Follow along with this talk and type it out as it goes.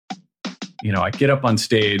I get up on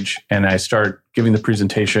stage and I start giving the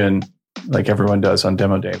presentation like everyone does on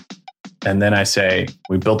demo day. And then I say,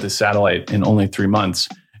 we built this satellite in only 3 months.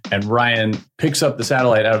 And Ryan picks up the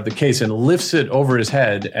satellite out of the case and lifts it over his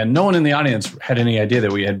head. And no one in the audience had any idea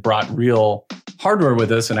that we had brought real hardware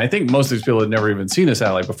with us. And I think most of these people had never even seen a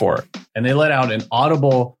satellite before. And they let out an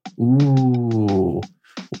audible ooh,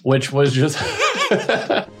 which was just...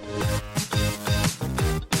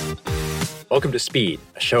 Welcome to Speed,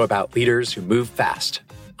 a show about leaders who move fast.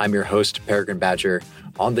 I'm your host, Peregrine Badger,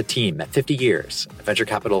 on the team at 50 Years, a venture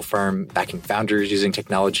capital firm backing founders using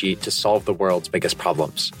technology to solve the world's biggest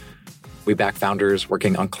problems. We back founders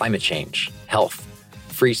working on climate change, health,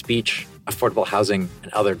 free speech, affordable housing,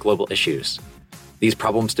 and other global issues. These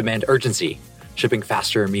problems demand urgency. Shipping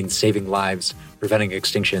faster means saving lives, preventing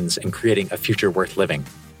extinctions, and creating a future worth living.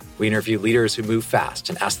 We interview leaders who move fast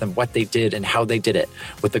and ask them what they did and how they did it,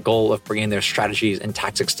 with the goal of bringing their strategies and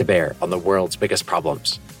tactics to bear on the world's biggest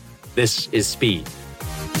problems. This is Speed.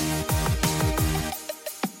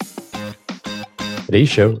 Today's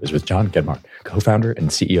show is with John Gedmark, co-founder and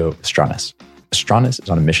CEO of Astranis. Astranis is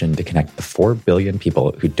on a mission to connect the 4 billion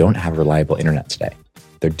people who don't have reliable internet today.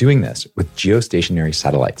 They're doing this with geostationary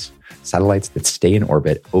satellites that stay in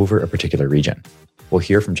orbit over a particular region. We'll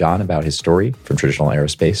hear from John about his story from traditional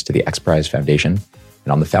aerospace to the X Prize Foundation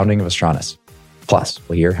and on the founding of Astranis. Plus,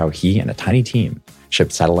 we'll hear how he and a tiny team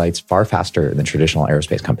shipped satellites far faster than traditional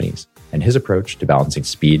aerospace companies and his approach to balancing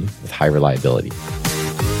speed with high reliability.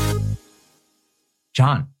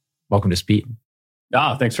 John, welcome to Speed.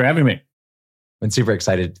 Thanks for having me. I'm super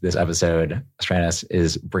excited this episode. Astranis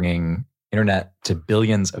is bringing internet to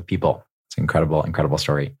billions of people. It's an incredible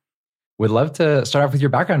story. Would love to start off with your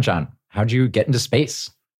background, John. How'd you get into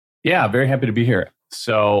space? Yeah, very happy to be here.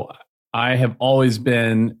 So I have always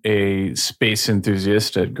been a space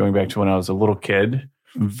enthusiast, going back to when I was a little kid.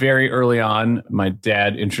 Very early on, my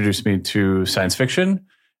dad introduced me to science fiction.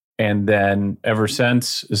 And then ever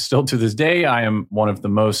since, still to this day, I am one of the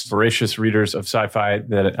most voracious readers of sci-fi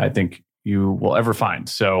that I think you will ever find.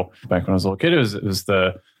 So back when I was a little kid, it was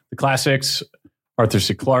the classics, Arthur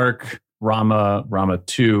C. Clarke, Rama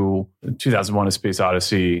 2, 2001: A Space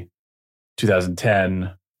Odyssey, 2010,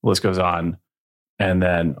 the list goes on. And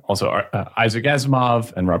then also Isaac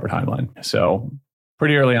Asimov and Robert Heinlein. So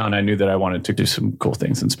pretty early on, I knew that I wanted to do some cool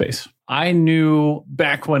things in space. I knew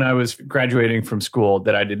back when I was graduating from school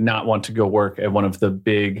that I did not want to go work at one of the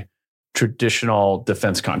big traditional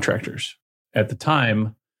defense contractors. At the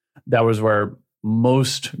time, that was where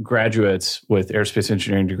most graduates with aerospace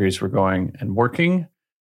engineering degrees were going and working.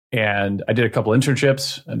 And I did a couple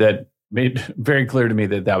internships that made very clear to me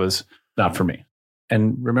that that was not for me.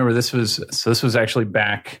 And remember, this was actually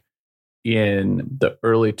back in the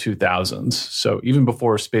early 2000s. So even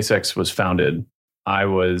before SpaceX was founded, I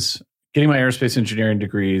was getting my aerospace engineering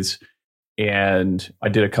degrees, and I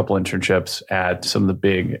did a couple internships at some of the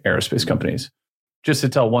big aerospace companies. Just to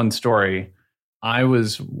tell one story, I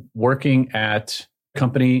was working at a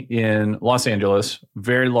company in Los Angeles,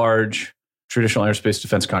 very large traditional aerospace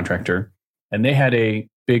defense contractor, and they had a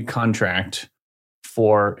big contract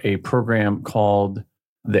for a program called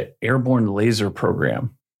the Airborne Laser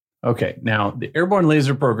Program. Okay, now the Airborne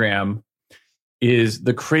Laser Program is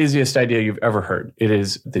the craziest idea you've ever heard.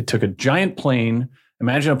 They took a giant plane,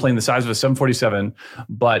 imagine a plane the size of a 747,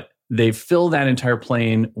 but they fill that entire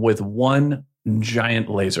plane with one giant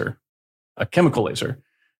laser, a chemical laser.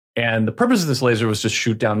 And the purpose of this laser was to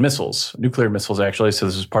shoot down missiles, nuclear missiles actually. So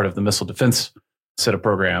this was part of the missile defense set of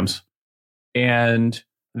programs. And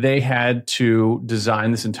they had to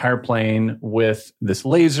design this entire plane with this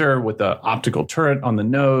laser, with the optical turret on the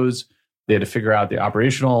nose. They had to figure out the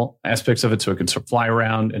operational aspects of it so it could sort of fly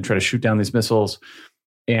around and try to shoot down these missiles.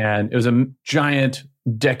 And it was a giant,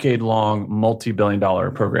 decade-long,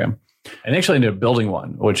 multi-billion-dollar program. And they actually ended up building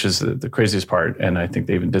one, which is the craziest part. And I think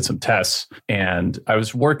they even did some tests. And I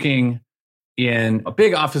was working in a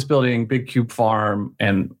big office building, big cube farm,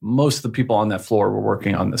 and most of the people on that floor were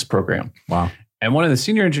working on this program. Wow. And one of the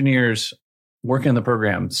senior engineers working on the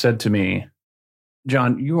program said to me,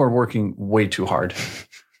 John, you are working way too hard.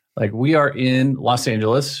 Like, we are in Los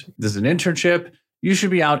Angeles. This is an internship. You should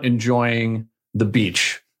be out enjoying the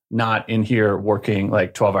beach, not in here working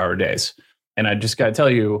like 12-hour days. And I just got to tell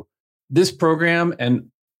you, this program and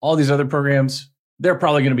all these other programs, they're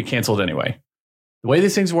probably going to be canceled anyway. The way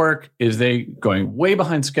these things work is they going way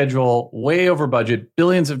behind schedule, way over budget,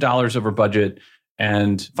 billions of dollars over budget.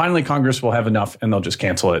 And finally, Congress will have enough and they'll just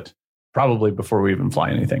cancel it, probably before we even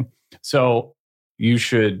fly anything. So you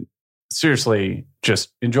should seriously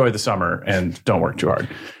just enjoy the summer and don't work too hard.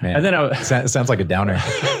 Man, and then it sounds like a downer.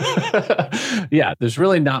 Yeah, there's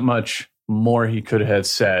really not much more he could have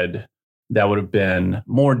said that would have been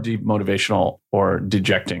more demotivational or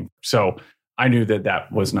dejecting. So I knew that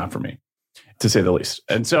that was not for me, to say the least.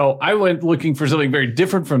 And so I went looking for something very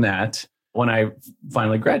different from that when I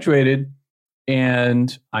finally graduated.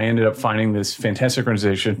 And I ended up finding this fantastic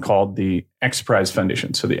organization called the X Prize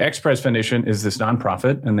Foundation. So the X Prize Foundation is this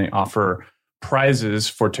nonprofit, and they offer prizes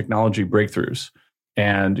for technology breakthroughs.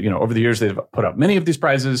 And, over the years, they've put out many of these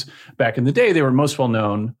prizes. Back in the day, they were most well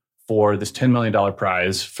known for this $10 million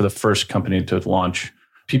prize for the first company to launch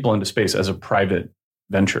people into space as a private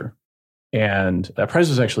venture. And that prize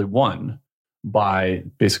was actually won by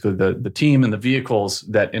basically the team and the vehicles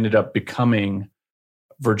that ended up becoming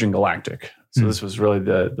Virgin Galactic. So this was really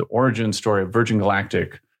the origin story of Virgin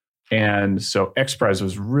Galactic. And so X Prize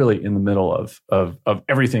was really in the middle of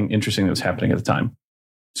everything interesting that was happening at the time.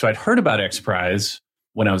 So I'd heard about X Prize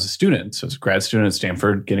when I was a student. So I was a grad student at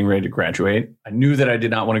Stanford, getting ready to graduate. I knew that I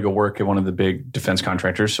did not want to go work at one of the big defense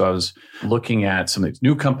contractors. So I was looking at some of these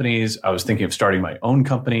new companies. I was thinking of starting my own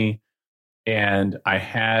company. And I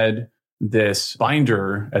had this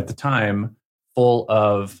binder at the time full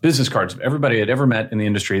of business cards of everybody I'd ever met in the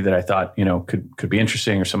industry that I thought, could be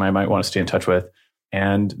interesting or somebody I might want to stay in touch with.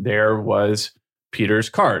 And there was Peter's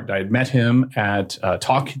card. I'd met him at a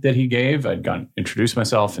talk that he gave. I'd gone introduced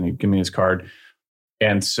myself and he'd give me his card.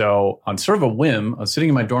 And so on sort of a whim, I was sitting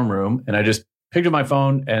in my dorm room and I just picked up my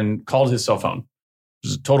phone and called his cell phone. It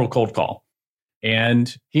was a total cold call.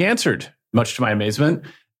 And he answered, much to my amazement.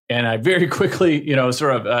 And I very quickly,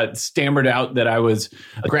 stammered out that I was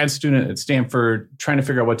a grad student at Stanford trying to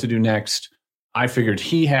figure out what to do next. I figured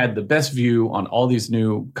he had the best view on all these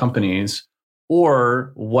new companies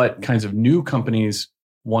or what kinds of new companies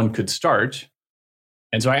one could start.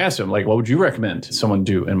 And so I asked him, what would you recommend someone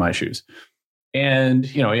do in my shoes? And,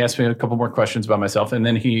 he asked me a couple more questions about myself. And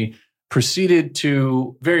then he proceeded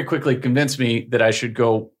to very quickly convince me that I should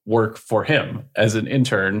go work for him as an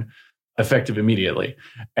intern, effective immediately.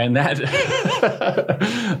 And that,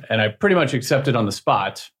 and I pretty much accepted on the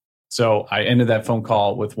spot. So I ended that phone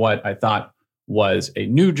call with what I thought was a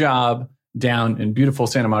new job down in beautiful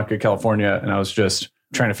Santa Monica, California. And I was just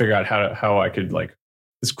trying to figure out how I could,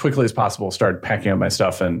 as quickly as possible, start packing up my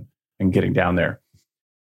stuff and getting down there.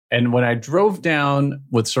 And when I drove down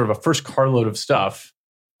with sort of a first carload of stuff,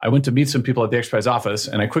 I went to meet some people at the X Prize office.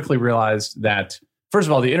 And I quickly realized that, first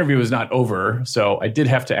of all, the interview was not over. So I did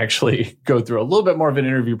have to actually go through a little bit more of an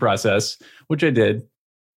interview process, which I did.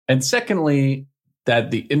 And secondly,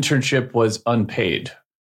 that the internship was unpaid.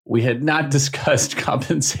 We had not discussed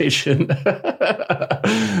compensation.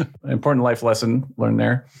 Important life lesson learned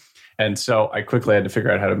there. And so I quickly had to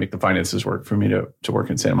figure out how to make the finances work for me to work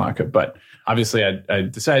in Santa Monica. But obviously, I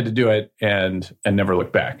decided to do it and never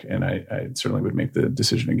looked back. And I certainly would make the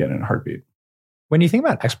decision again in a heartbeat. When you think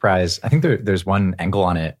about X Prize, I think there's one angle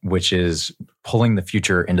on it, which is pulling the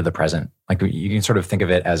future into the present. You can sort of think of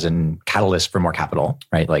it as a catalyst for more capital,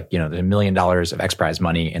 right? There's $1 million of X Prize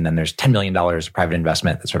money, and then there's $10 million of private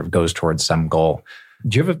investment that sort of goes towards some goal.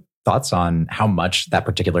 Do you have thoughts on how much that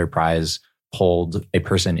particular prize pulled a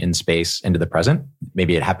person in space into the present?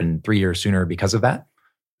 Maybe it happened 3 years sooner because of that?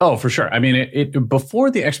 Oh, for sure. I mean, it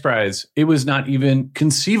before the X Prize, it was not even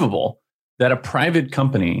conceivable that a private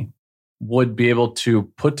company would be able to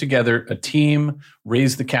put together a team,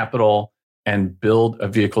 raise the capital, and build a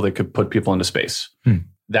vehicle that could put people into space.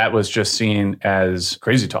 That was just seen as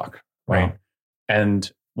crazy talk, right? Wow.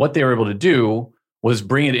 And what they were able to do was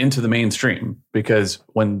bring it into the mainstream, because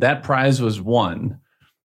when that prize was won,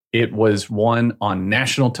 it was won on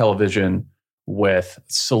national television with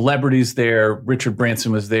celebrities there. Richard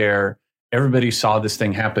Branson was there. Everybody saw this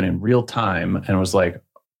thing happen in real time and was like,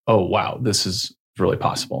 oh, wow, this is really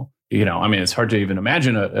possible. It's hard to even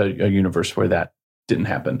imagine a universe where that didn't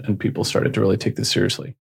happen and people started to really take this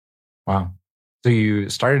seriously. Wow. So you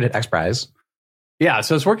started at X Prize. Yeah.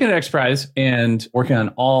 So I was working at X Prize and working on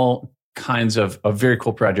all kinds of very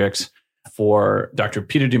cool projects for Dr.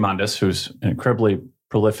 Peter Diamandis, who's an incredibly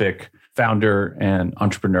prolific founder and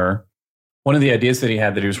entrepreneur. One of the ideas that he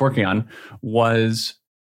had that he was working on was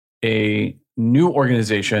a new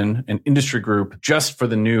organization, an industry group just for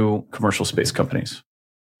the new commercial space companies.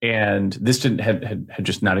 And this had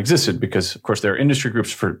just not existed because, of course, there are industry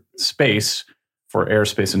groups for space, for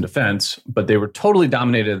aerospace and defense, but they were totally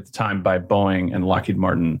dominated at the time by Boeing and Lockheed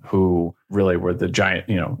Martin, who really were the giant,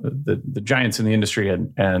 the giants in the industry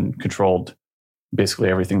and controlled basically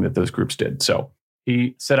everything that those groups did. So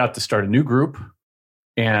he set out to start a new group.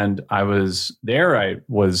 And I was there. I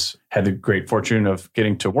had the great fortune of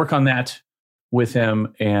getting to work on that with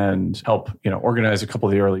him and help, organize a couple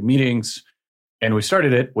of the early meetings. And we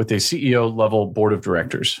started it with a CEO level board of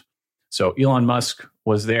directors. So Elon Musk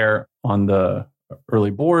was there on the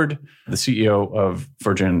early board, the CEO of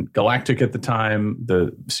Virgin Galactic at the time,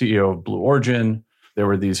 the CEO of Blue Origin. There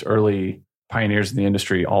were these early pioneers in the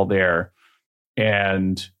industry all there.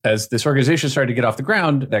 And as this organization started to get off the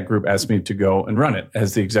ground, that group asked me to go and run it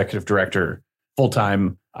as the executive director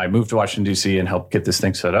full-time. I moved to Washington, D.C. and helped get this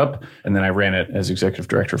thing set up. And then I ran it as executive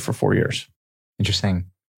director for 4 years. Interesting.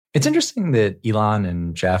 It's interesting that Elon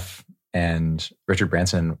and Jeff and Richard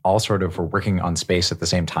Branson all sort of were working on space at the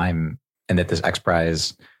same time, and that this X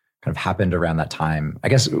Prize kind of happened around that time. I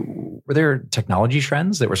guess, were there technology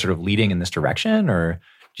trends that were sort of leading in this direction? Or do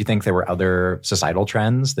you think there were other societal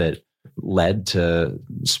trends that led to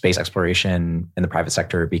space exploration in the private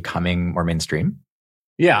sector becoming more mainstream?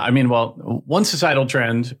 Yeah, I mean, well, one societal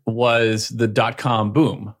trend was the dot-com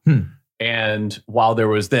boom. And while there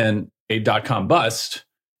was then a dot-com bust,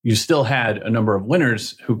 you still had a number of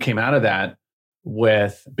winners who came out of that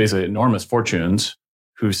with basically enormous fortunes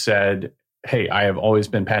who said, hey, I have always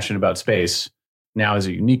been passionate about space. Now is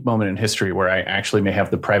a unique moment in history where I actually may have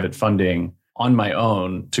the private funding on my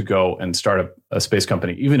own to go and start a space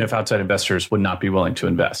company, even if outside investors would not be willing to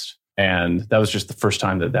invest. And that was just the first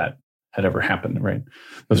time that that had ever happened, right?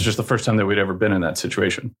 It was just the first time that we'd ever been in that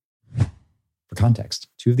situation. For context,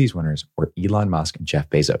 two of these winners were Elon Musk and Jeff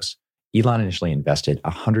Bezos. Elon initially invested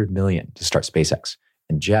 $100 million to start SpaceX,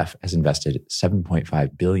 and Jeff has invested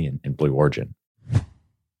 $7.5 billion in Blue Origin.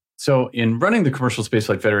 So in running the Commercial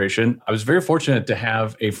Spaceflight Federation, I was very fortunate to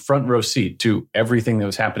have a front row seat to everything that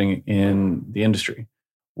was happening in the industry.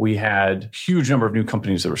 We had a huge number of new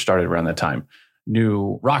companies that were started around that time.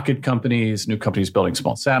 New rocket companies, new companies building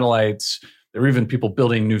small satellites. There were even people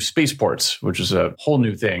building new spaceports, which is a whole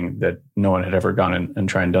new thing that no one had ever gone and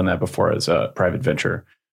tried and done that before as a private venture.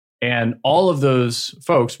 And all of those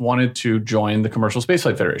folks wanted to join the Commercial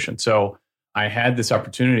Spaceflight Federation. So I had this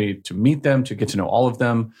opportunity to meet them, to get to know all of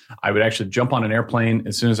them. I would actually jump on an airplane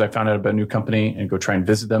as soon as I found out about a new company and go try and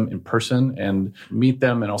visit them in person and meet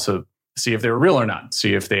them, and also see if they were real or not,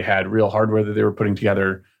 see if they had real hardware that they were putting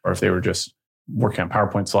together or if they were just working on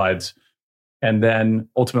PowerPoint slides. And then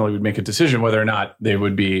ultimately we'd make a decision whether or not they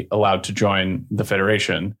would be allowed to join the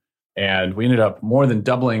Federation. And we ended up more than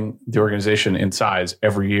doubling the organization in size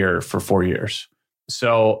every year for 4 years.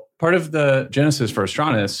 So part of the genesis for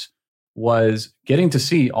Astranis was getting to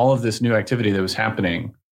see all of this new activity that was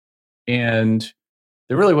happening. And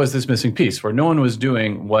there really was this missing piece where no one was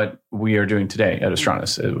doing what we are doing today at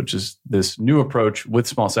Astranis, which is this new approach with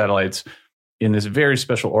small satellites in this very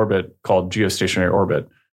special orbit called geostationary orbit.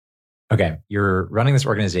 Okay, you're running this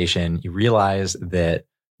organization. You realize that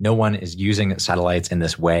no one is using satellites in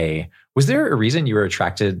this way. Was there a reason you were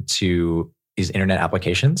attracted to these internet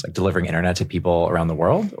applications, like delivering internet to people around the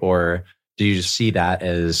world? Or do you just see that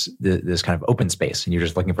as this kind of open space and you're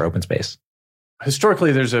just looking for open space?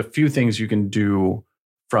 Historically, there's a few things you can do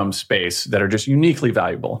from space that are just uniquely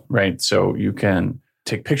valuable, right? So you can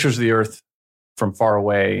take pictures of the Earth from far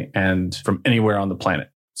away and from anywhere on the planet.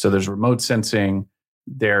 So there's remote sensing.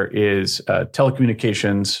 There is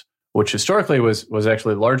telecommunications, which historically was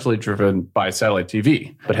actually largely driven by satellite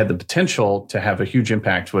TV, but had the potential to have a huge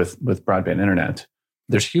impact with broadband internet.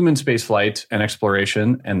 There's human space flight and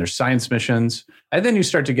exploration, and there's science missions. And then you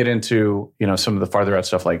start to get into, some of the farther out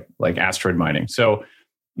stuff like asteroid mining. So,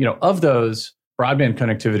 of those, broadband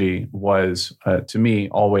connectivity was, to me,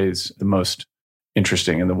 always the most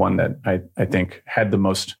interesting and the one that I think had the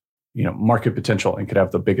most, market potential and could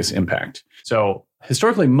have the biggest impact. So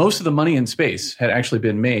historically, most of the money in space had actually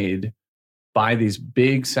been made by these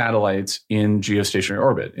big satellites in geostationary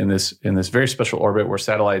orbit, in this very special orbit where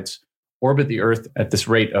satellites orbit the Earth at this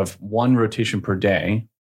rate of 1 rotation per day.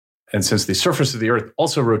 And since the surface of the Earth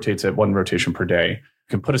also rotates at 1 rotation per day, you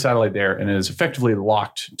can put a satellite there and it is effectively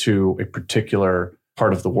locked to a particular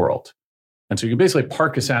part of the world. And so you can basically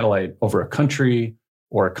park a satellite over a country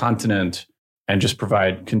or a continent and just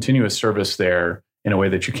provide continuous service there in a way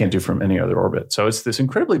that you can't do from any other orbit. So it's this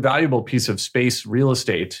incredibly valuable piece of space real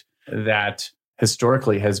estate that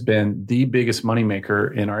historically has been the biggest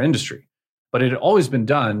moneymaker in our industry. But it had always been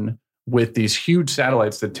done with these huge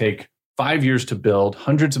satellites that take 5 years to build,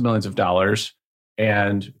 hundreds of millions of dollars.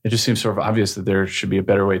 And it just seems sort of obvious that there should be a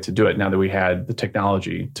better way to do it now that we had the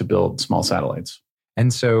technology to build small satellites.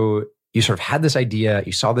 And so you sort of had this idea,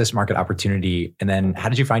 you saw this market opportunity, and then how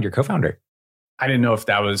did you find your co-founder? I didn't know if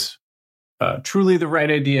that was truly the right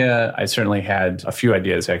idea. I certainly had a few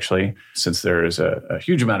ideas, actually, since there is a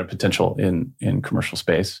huge amount of potential in commercial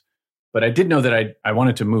space. But I did know that I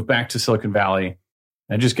wanted to move back to Silicon Valley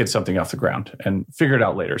and just get something off the ground and figure it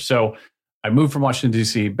out later. So I moved from Washington,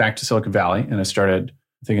 D.C. back to Silicon Valley, and I started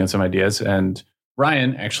thinking of some ideas. And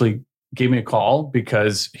Ryan actually gave me a call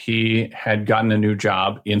because he had gotten a new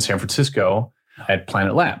job in San Francisco at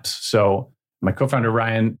Planet Labs. So my co-founder,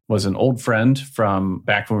 Ryan, was an old friend from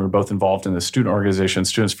back when we were both involved in the student organization,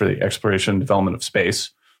 Students for the Exploration and Development of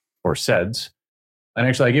Space, or SEDS. And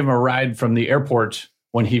actually, I gave him a ride from the airport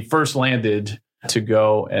when he first landed to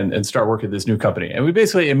go and start work at this new company. And we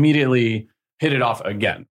basically immediately hit it off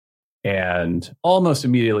again and almost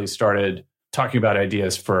immediately started talking about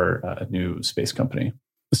ideas for a new space company.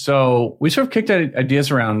 So we sort of kicked ideas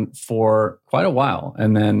around for quite a while.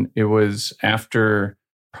 And then it was after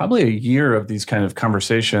probably a year of these kind of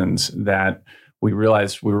conversations that we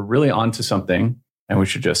realized we were really onto something and we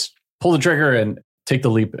should just pull the trigger and take the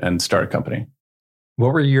leap and start a company.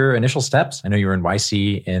 What were your initial steps? I know you were in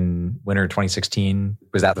YC in winter 2016.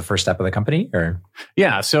 Was that the first step of the company? Or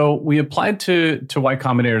Yeah, so we applied to Y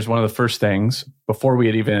Combinator as one of the first things before we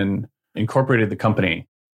had even incorporated the company.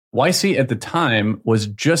 YC at the time was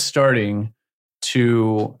just starting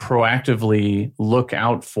to proactively look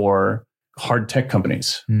out for hard tech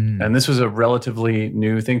companies. And this was a relatively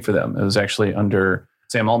new thing for them. It was actually under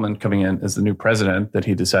Sam Altman coming in as the new president that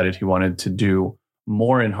he decided he wanted to do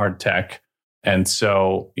more in hard tech. And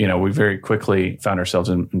so, we very quickly found ourselves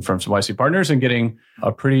in front of some YC partners and getting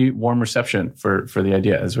a pretty warm reception for the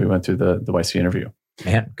idea as we went through the YC interview.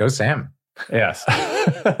 Man, go Sam. Yes.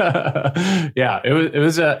 Yeah, it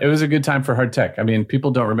was a good time for hard tech. I mean,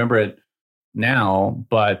 people don't remember it now,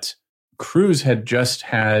 but Cruise had just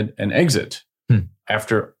had an exit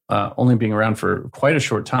after only being around for quite a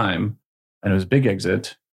short time, and it was a big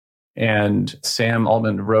exit. And Sam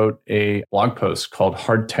Altman wrote a blog post called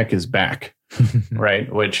 "Hard Tech is Back," right?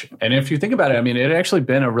 And if you think about it, I mean, it had actually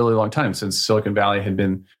been a really long time since Silicon Valley had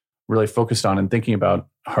been really focused on and thinking about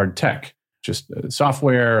hard tech. Just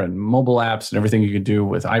software and mobile apps and everything you could do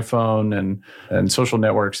with iPhone and social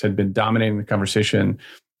networks had been dominating the conversation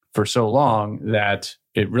for so long that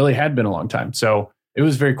it really had been a long time. So it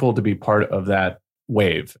was very cool to be part of that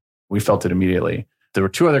wave. We felt it immediately. There were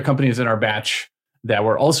two other companies in our batch that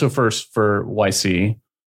were also first for YC.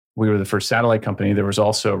 We were the first satellite company. There was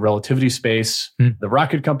also Relativity Space, the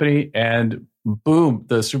rocket company, and boom,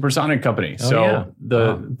 the supersonic company.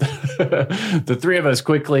 The three of us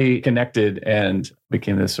quickly connected and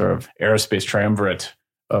became this sort of aerospace triumvirate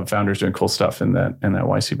of founders doing cool stuff in that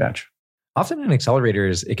YC batch. Often in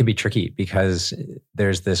accelerators, it can be tricky because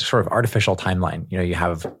there's this sort of artificial timeline. You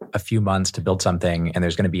have a few months to build something and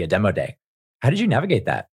there's going to be a demo day. How did you navigate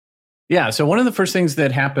that? Yeah, so one of the first things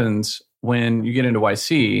that happens when you get into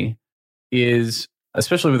YC is,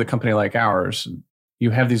 especially with a company like ours,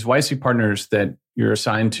 you have these YC partners that you're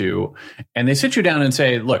assigned to, and they sit you down and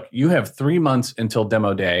say, look, you have 3 months until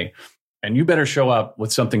demo day, and you better show up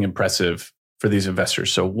with something impressive for these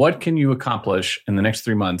investors. So what can you accomplish in the next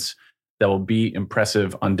 3 months that will be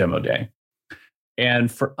impressive on demo day?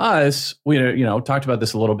 And for us, we talked about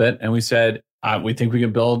this a little bit, and we said, we think we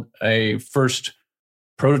can build a first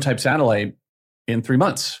prototype satellite in 3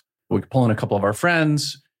 months. We could pull in a couple of our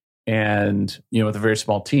friends, and with a very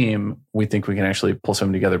small team, we think we can actually pull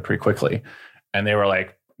something together pretty quickly. And they were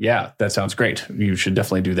like, yeah, that sounds great. You should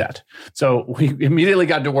definitely do that. So we immediately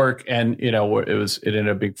got to work, and it ended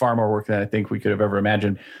up being far more work than I think we could have ever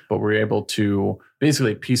imagined. But we were able to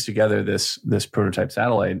basically piece together this prototype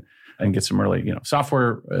satellite and get some early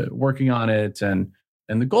software working on it. And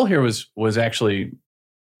the goal here was actually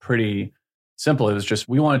pretty simple. It was just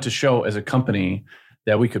we wanted to show as a company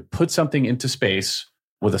that we could put something into space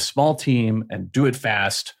with a small team and do it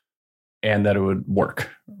fast, and that it would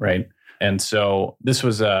work, right? And so this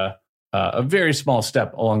was a very small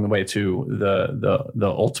step along the way to the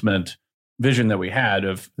ultimate vision that we had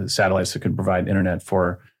of the satellites that could provide internet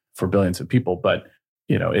for billions of people. But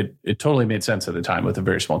it totally made sense at the time with a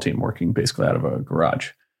very small team working basically out of a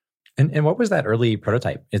garage. And what was that early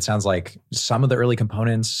prototype? It sounds like some of the early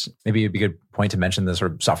components, maybe it'd be a good point to mention the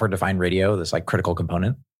sort of software-defined radio, this like critical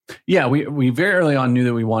component. Yeah, we very early on knew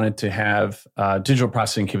that we wanted to have digital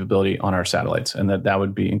processing capability on our satellites, and that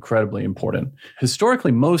would be incredibly important.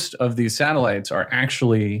 Historically, most of these satellites are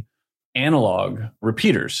actually analog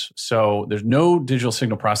repeaters. So there's no digital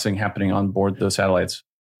signal processing happening on board those satellites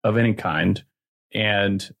of any kind.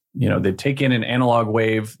 And they take in an analog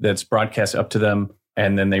wave that's broadcast up to them,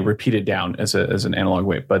 and then they repeat it down as an analog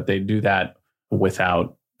wave. But they do that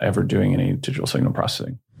without ever doing any digital signal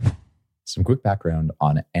processing. Some quick background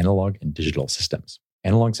on analog and digital systems.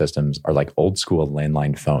 Analog systems are like old school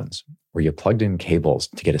landline phones, where you plugged in cables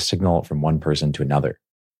to get a signal from one person to another.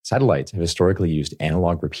 Satellites have historically used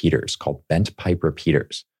analog repeaters called bent pipe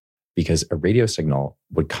repeaters, because a radio signal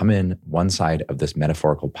would come in one side of this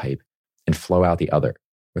metaphorical pipe and flow out the other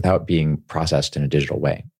without being processed in a digital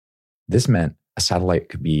way. This meant a satellite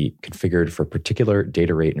could be configured for a particular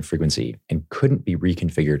data rate and frequency and couldn't be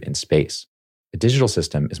reconfigured in space. A digital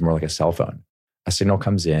system is more like a cell phone. A signal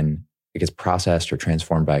comes in, it gets processed or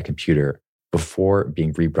transformed by a computer before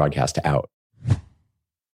being rebroadcast out.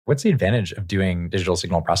 What's the advantage of doing digital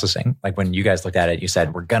signal processing? Like when you guys looked at it, you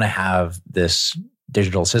said, we're going to have this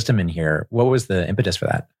digital system in here. What was the impetus for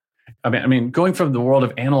that? I mean, going from the world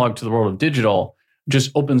of analog to the world of digital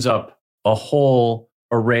just opens up a whole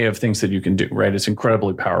array of things that you can do, right? It's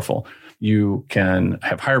incredibly powerful. You can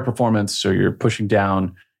have higher performance, so you're pushing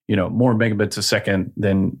down, more megabits a second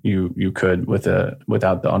than you could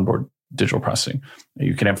without the onboard digital processing.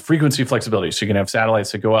 You can have frequency flexibility, so you can have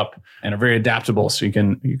satellites that go up and are very adaptable, so you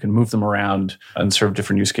can move them around and serve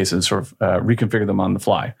different use cases and sort of reconfigure them on the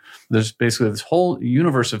fly. There's basically this whole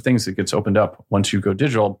universe of things that gets opened up once you go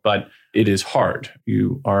digital, but it is hard.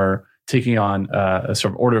 You are taking on a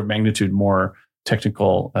sort of order of magnitude more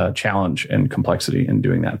technical challenge and complexity in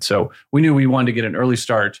doing that. So we knew we wanted to get an early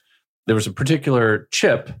start. There was a particular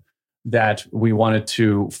chip that we wanted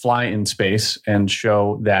to fly in space and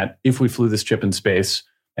show that if we flew this chip in space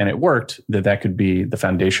and it worked, that could be the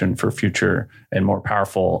foundation for future and more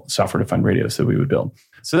powerful software-defined radios that we would build.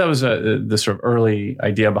 So that was the sort of early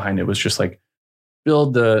idea behind it, was just like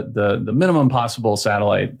build the minimum possible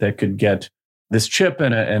satellite that could get this chip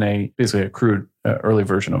and a basically a crude early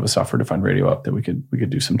version of a software-defined radio up that we could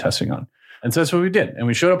do some testing on. And so that's what we did. And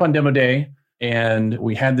we showed up on demo day, and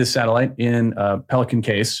we had this satellite in a Pelican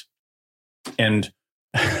case. And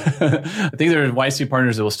I think there are YC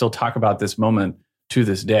partners that will still talk about this moment to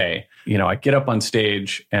this day. I get up on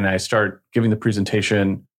stage and I start giving the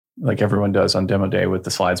presentation like everyone does on demo day with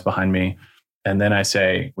the slides behind me. And then I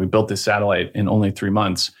say, we built this satellite in only 3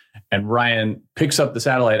 months. And Ryan picks up the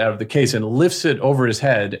satellite out of the case and lifts it over his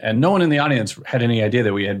head. And no one in the audience had any idea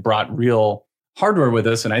that we had brought real hardware with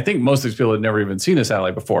us. And I think most of these people had never even seen a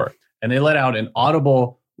satellite before. And they let out an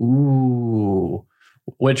audible ooh,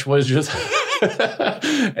 which was just,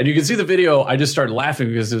 and you can see the video. I just started laughing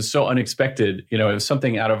because it was so unexpected. It was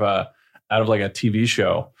something out of like a TV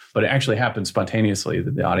show, but it actually happened spontaneously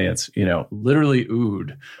that the audience, literally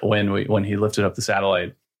oohed when he lifted up the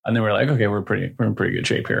satellite. And then we're like, okay, we're in pretty good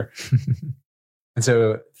shape here. And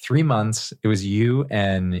so 3 months, it was you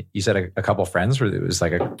and you said a couple friends, or it was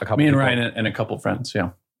like a couple Me and people? Ryan and a couple friends, yeah.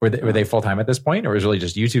 Were they full-time at this point, or was it really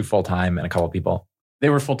just you two full-time and a couple people? They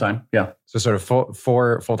were full-time, yeah. So sort of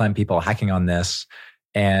four full-time people hacking on this.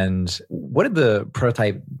 And what did the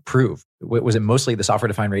prototype prove? Was it mostly the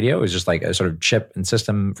software-defined radio? It was just like a sort of chip and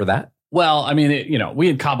system for that? Well, I mean, we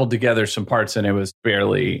had cobbled together some parts and it was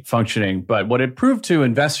barely functioning. But what it proved to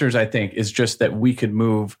investors, I think, is just that we could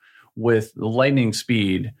move with lightning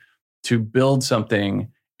speed to build something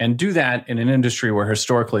and do that in an industry where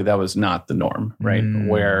historically that was not the norm, right?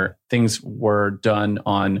 Where things were done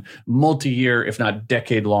on multi-year, if not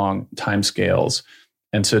decade-long timescales.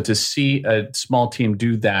 And so to see a small team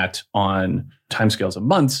do that on timescales of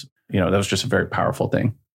months, that was just a very powerful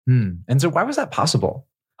thing. And so why was that possible?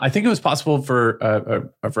 I think it was possible for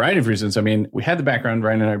a variety of reasons. I mean, we had the background.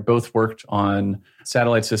 Ryan and I both worked on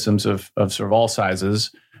satellite systems of sort of all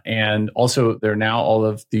sizes. And also, there are now all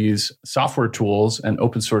of these software tools and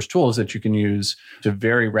open source tools that you can use to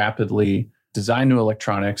very rapidly design new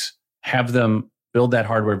electronics, have them build that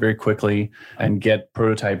hardware very quickly, and get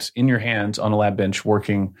prototypes in your hands on a lab bench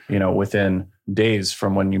working, within days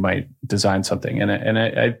from when you might design something. And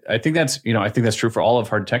I think that's, I think that's true for all of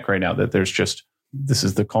hard tech right now, that this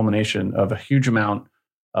is the culmination of a huge amount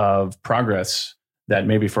of progress that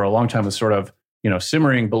maybe for a long time was sort of,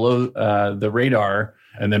 simmering below the radar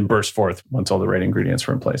and then burst forth once all the right ingredients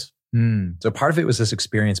were in place. So part of it was this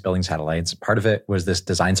experience building satellites. Part of it was this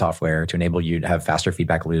design software to enable you to have faster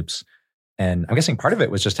feedback loops. And I'm guessing part of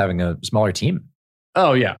it was just having a smaller team.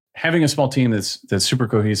 Oh, yeah. Having a small team that's super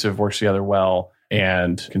cohesive, works together well,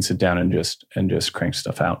 and can sit down and just crank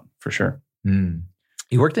stuff out for sure.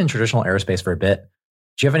 You worked in traditional aerospace for a bit.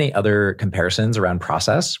 Do you have any other comparisons around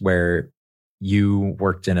process where you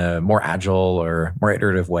worked in a more agile or more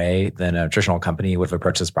iterative way than a traditional company would have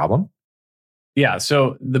approached this problem? Yeah.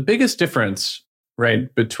 So the biggest difference,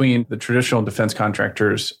 right, between the traditional defense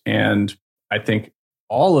contractors and I think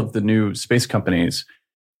all of the new space companies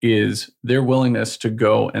is their willingness to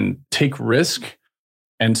go and take risk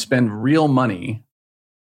and spend real money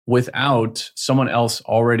without someone else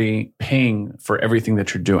already paying for everything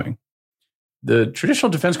that you're doing. The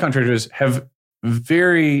traditional defense contractors have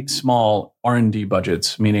very small R&D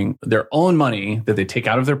budgets, meaning their own money that they take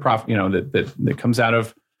out of their profit, that comes out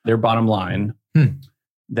of their bottom line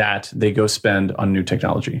that they go spend on new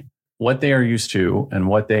technology. What they are used to and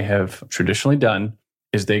what they have traditionally done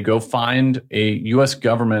is they go find a US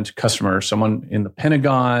government customer, someone in the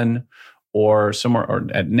Pentagon or somewhere or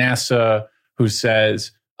at NASA who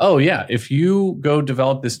says, oh yeah, if you go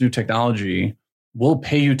develop this new technology, we'll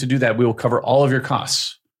pay you to do that. We will cover all of your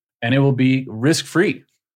costs and it will be risk-free.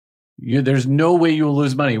 There's no way you will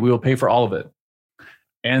lose money. We will pay for all of it.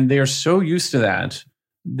 And they're so used to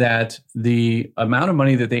that the amount of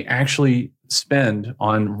money that they actually spend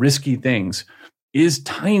on risky things is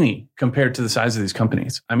tiny compared to the size of these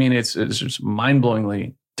companies. I mean, it's just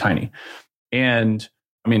mind-blowingly tiny. And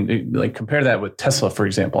I mean, like compare that with Tesla, for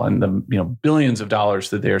example, and the billions of dollars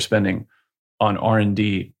that they are spending on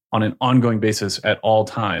R&D on an ongoing basis at all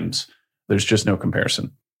times. There's just no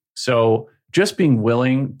comparison. So just being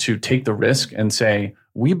willing to take the risk and say,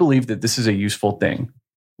 we believe that this is a useful thing.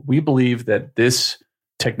 We believe that this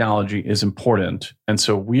technology is important. And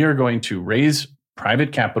so we are going to raise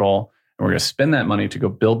private capital and we're going to spend that money to go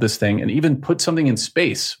build this thing and even put something in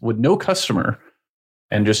space with no customer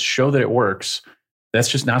and just show that it works. That's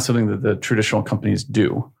just not something that the traditional companies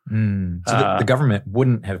do. So the government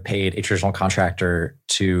wouldn't have paid a traditional contractor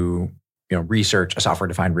to research a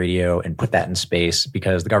software-defined radio and put that in space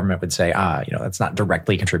because the government would say, that's not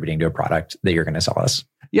directly contributing to a product that you're going to sell us.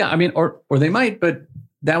 Yeah, I mean, or they might, but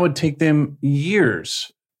that would take them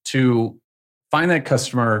years to find that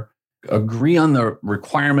customer, agree on the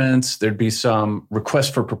requirements. There'd be some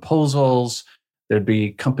request for proposals. There'd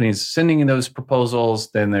be companies sending in those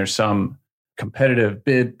proposals. Then there's some competitive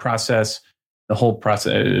bid process. The whole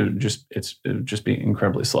process, it would just be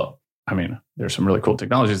incredibly slow. I mean, there's some really cool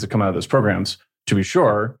technologies that come out of those programs, to be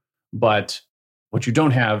sure, but what you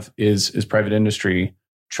don't have is private industry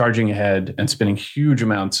charging ahead and spending huge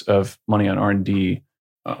amounts of money on R&D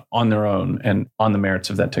on their own and on the merits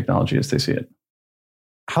of that technology as they see it.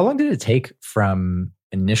 How long did it take from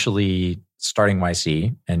initially starting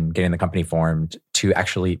YC and getting the company formed to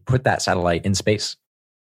actually put that satellite in space?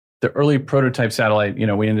 The early prototype satellite,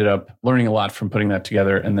 we ended up learning a lot from putting that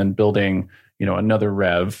together and then building, another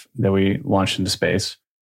REV that we launched into space.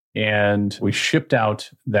 And we shipped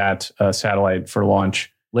out that satellite for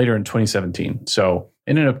launch later in 2017. So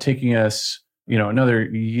it ended up taking us, another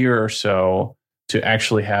year or so to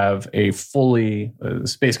actually have a fully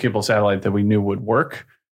space-capable satellite that we knew would work.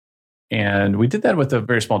 And we did that with a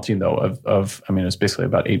very small team, though, it was basically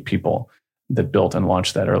about 8 people that built and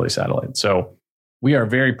launched that early satellite. So we are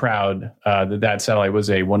very proud that satellite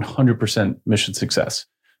was a 100% mission success.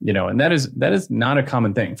 And that is not a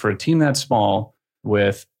common thing for a team that small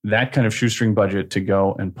with that kind of shoestring budget to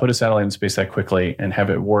go and put a satellite in space that quickly and have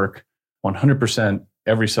it work 100%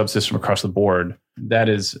 every subsystem across the board. That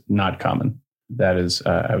is not common. That is,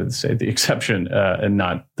 I would say, the exception and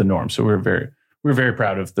not the norm. So we're very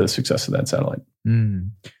proud of the success of that satellite.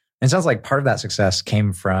 It sounds like part of that success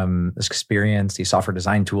came from this experience, these software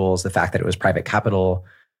design tools, the fact that it was private capital.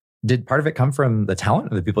 Did part of it come from the talent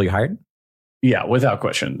of the people you hired? Yeah, without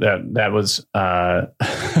question. That was a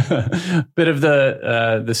bit of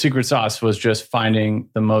the secret sauce was just finding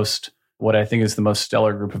what I think is the most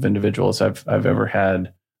stellar group of individuals I've ever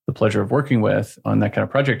had the pleasure of working with on that kind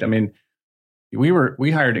of project. I mean,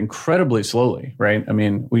 we hired incredibly slowly, right? I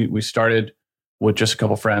mean, we started with just a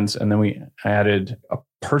couple friends, and then we added a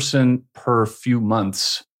person per few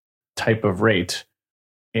months type of rate.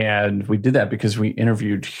 And we did that because we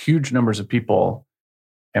interviewed huge numbers of people,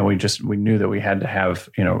 and we knew that we had to have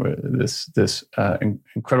this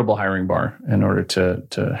incredible hiring bar in order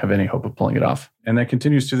to have any hope of pulling it off. And that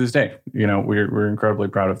continues to this day. We're incredibly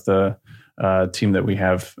proud of the team that we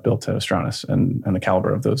have built at Astranis and the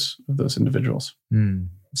caliber of those individuals.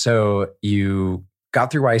 So you got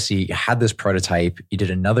through YC, you had this prototype, you did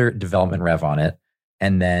another development rev on it,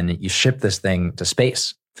 and then you shipped this thing to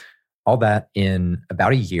space. All that in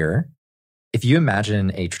about a year. If you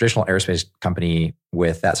imagine a traditional aerospace company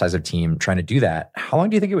with that size of team trying to do that, how long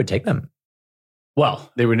do you think it would take them? Well,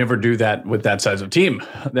 they would never do that with that size of team.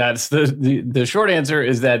 That's the short answer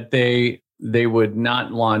is that they would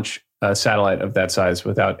not launch a satellite of that size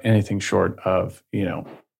without anything short of,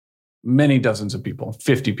 many dozens of people,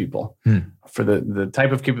 50 people. For the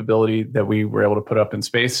type of capability that we were able to put up in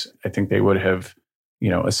space, I think they would have,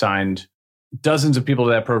 assigned dozens of people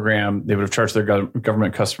to that program. They would have charged their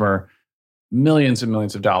government customer millions and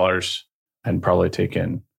millions of dollars and probably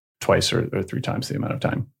taken twice or 3 times the amount of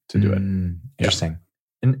time to do it. Interesting.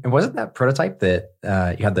 Yeah. And wasn't that prototype that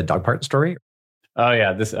you had the dog part story? Oh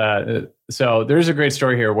yeah. So there's a great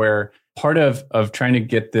story here where part of trying to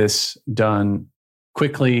get this done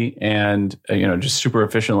quickly and just super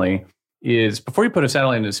efficiently is before you put a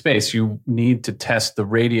satellite into space, you need to test the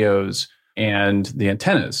radios and the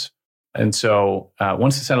antennas. And so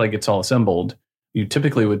once the satellite gets all assembled, you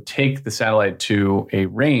typically would take the satellite to a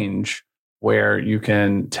range where you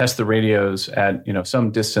can test the radios at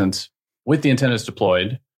some distance with the antennas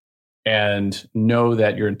deployed and know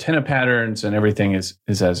that your antenna patterns and everything is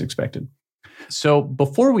as expected. So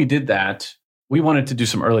before we did that, we wanted to do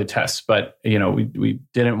some early tests, but we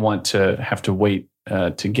didn't want to have to wait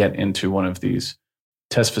to get into one of these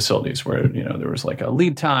test facilities where there was like a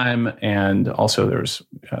lead time, and also there was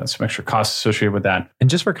some extra costs associated with that. And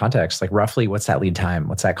just for context, like roughly, what's that lead time?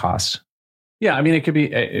 What's that cost? Yeah, I mean, it could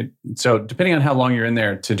be so depending on how long you're in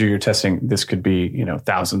there to do your testing. This could be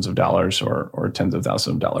thousands of dollars or tens of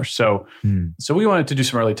thousands of dollars. So we wanted to do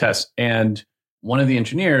some early tests, and one of the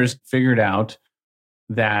engineers figured out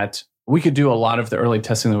that we could do a lot of the early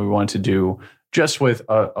testing that we wanted to do just with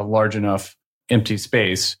a large enough empty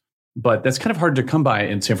space. But that's kind of hard to come by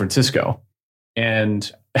in San Francisco. And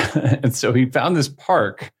so he found this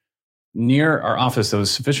park near our office that was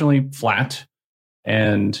sufficiently flat.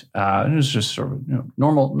 And it was just sort of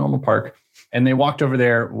normal park. And they walked over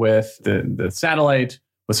there with the satellite,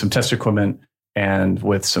 with some test equipment, and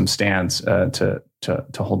with some stands to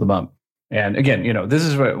hold them up. And again, this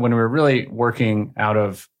is when we were really working out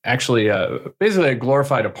of actually basically a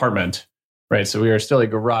glorified apartment, right? So we are still a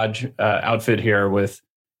garage outfit here with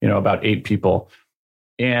about 8 people.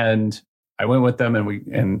 And I went with them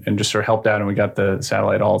and just sort of helped out, and we got the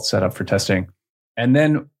satellite all set up for testing. And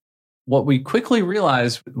then what we quickly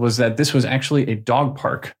realized was that this was actually a dog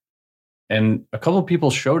park. And a couple of people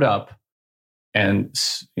showed up and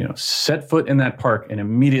set foot in that park and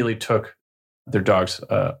immediately took their dogs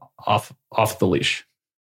off the leash.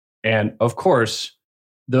 And of course,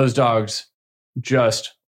 those dogs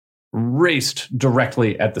just raced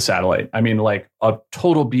directly at the satellite. I mean, like a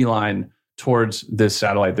total beeline towards this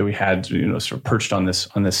satellite that we had, sort of perched on this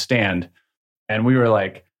stand. And we were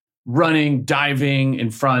like running, diving in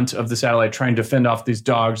front of the satellite, trying to fend off these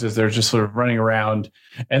dogs as they're just sort of running around.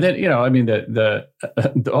 And then,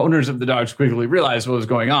 the owners of the dogs quickly realized what was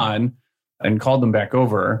going on and called them back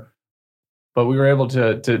over. But we were able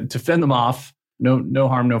to fend them off. No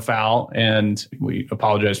harm, no foul. And we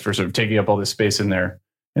apologized for sort of taking up all this space in their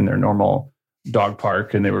normal dog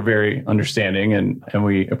park, and they were very understanding, and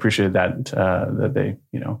we appreciated that they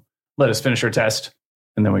let us finish our test,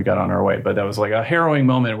 and then we got on our way. But that was like a harrowing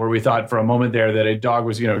moment where we thought for a moment there that a dog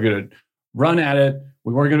was going to run at it.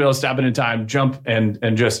 We weren't going to be able to stop it in time, jump and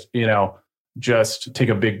just take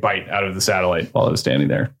a big bite out of the satellite while it was standing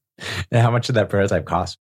there. And how much did that prototype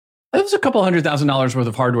cost? It was a couple $100,000 worth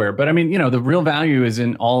of hardware, but I mean, the real value is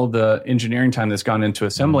in all the engineering time that's gone into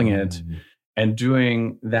assembling it. And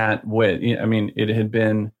doing that it had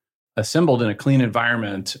been assembled in a clean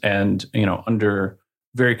environment and, under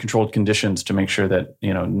very controlled conditions to make sure that,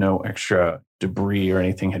 no extra debris or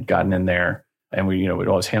anything had gotten in there. And we'd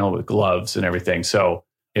always handle it with gloves and everything. So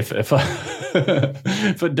if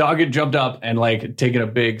a dog had jumped up and like taken a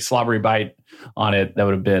big slobbery bite on it, that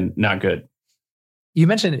would have been not good. You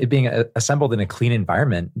mentioned it being assembled in a clean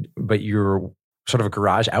environment, but you're sort of a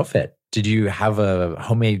garage outfit. Did you have a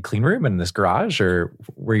homemade clean room in this garage, or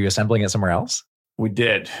were you assembling it somewhere else? We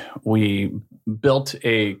did. We built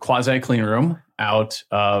a quasi clean room out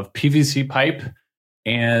of PVC pipe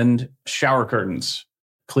and shower curtains,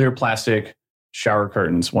 clear plastic shower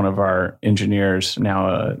curtains. One of our engineers,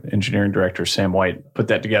 now engineering director, Sam White, put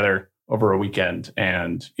that together over a weekend.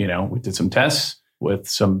 And, we did some tests with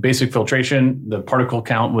some basic filtration. The particle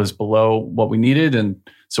count was below what we needed. And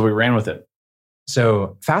so we ran with it.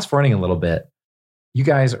 So fast forwarding a little bit, you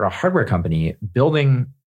guys are a hardware company building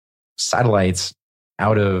satellites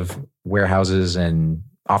out of warehouses and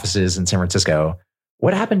offices in San Francisco.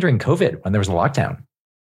 What happened during COVID when there was a lockdown?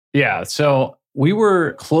 Yeah, so we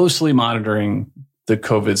were closely monitoring the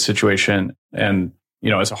COVID situation. And,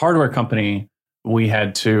 as a hardware company, we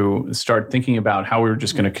had to start thinking about how we were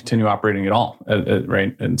just going to continue operating at all,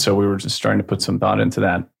 right? And so we were just starting to put some thought into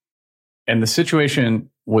that. And the situation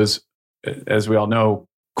was, as we all know,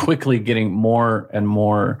 quickly getting more and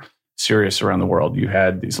more serious around the world. You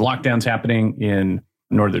had these lockdowns happening in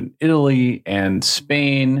northern Italy and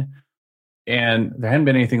Spain, and there hadn't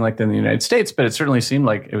been anything like that in the United States, but it certainly seemed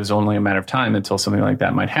like it was only a matter of time until something like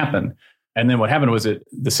that might happen. And then what happened was that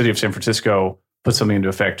the city of San Francisco put something into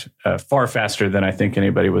effect far faster than I think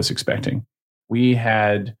anybody was expecting. We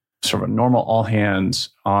had sort of a normal all hands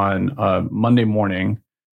on Monday morning,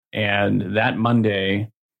 and that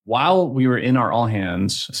Monday, while we were in our all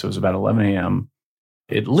hands, so it was about 11 a.m.,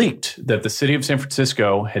 it leaked that the city of San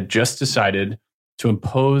Francisco had just decided to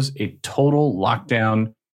impose a total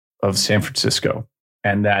lockdown of San Francisco,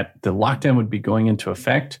 and that the lockdown would be going into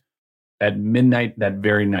effect at midnight that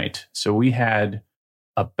very night. So we had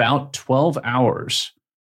about 12 hours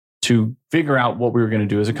to figure out what we were going to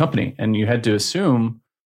do as a company. And you had to assume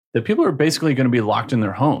that people are basically going to be locked in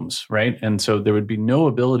their homes, right? And so there would be no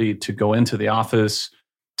ability to go into the office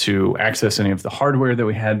to access any of the hardware that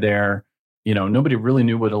we had there. Nobody really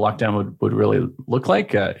knew what a lockdown would really look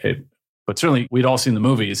like. But certainly we'd all seen the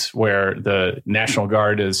movies where the National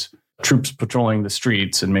Guard is troops patrolling the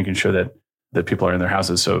streets and making sure that people are in their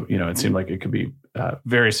houses. So, it seemed like it could be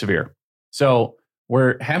very severe. So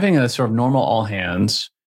we're having a sort of normal all hands,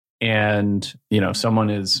 and, someone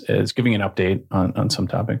is giving an update on some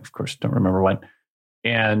topic. Of course, don't remember what.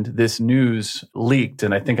 And this news leaked,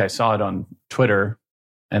 and I think I saw it on Twitter,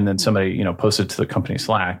 and then somebody, posted to the company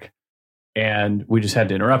Slack. And we just had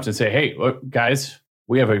to interrupt and say, hey, look, guys,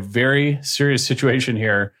 we have a very serious situation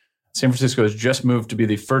here. San Francisco has just moved to be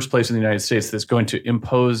the first place in the United States that's going to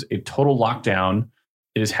impose a total lockdown.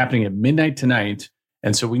 It is happening at midnight tonight.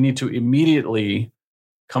 And so we need to immediately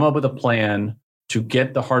come up with a plan to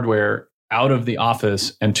get the hardware out of the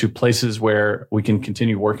office and to places where we can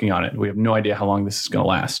continue working on it. We have no idea how long this is going to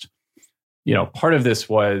last. Part of this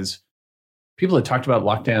was people had talked about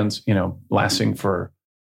lockdowns, lasting for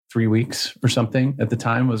 3 weeks or something at the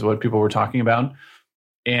time was what people were talking about.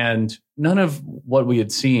 And none of what we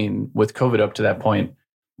had seen with COVID up to that point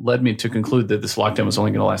led me to conclude that this lockdown was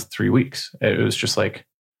only going to last 3 weeks. It was just like,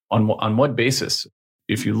 on what basis?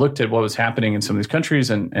 If you looked at what was happening in some of these countries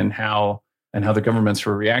and how the governments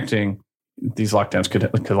were reacting, these lockdowns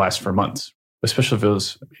could last for months, especially if it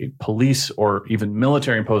was a police or even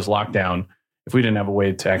military imposed lockdown. If we didn't have a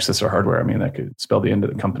way to access our hardware, that could spell the end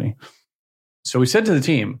of the company. So we said to the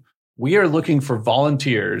team, we are looking for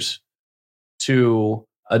volunteers to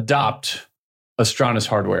adopt Astranis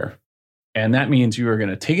hardware. And that means you are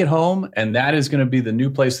going to take it home, and that is going to be the new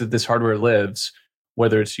place that this hardware lives,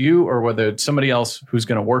 whether it's you or whether it's somebody else who's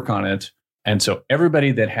going to work on it. And so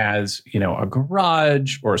everybody that has, a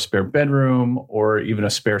garage or a spare bedroom or even a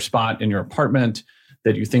spare spot in your apartment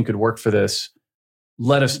that you think could work for this,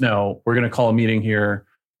 let us know. We're going to call a meeting here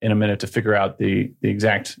in a minute to figure out the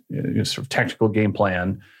exact sort of tactical game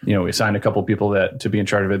plan. We assigned a couple of people to be in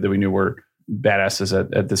charge of it that we knew were badasses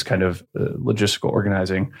at this kind of logistical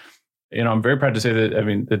organizing. I'm very proud to say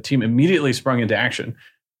that, the team immediately sprung into action.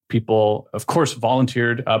 People, of course,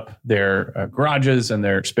 volunteered up their garages and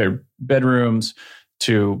their spare bedrooms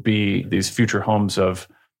to be these future homes of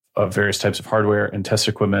various types of hardware and test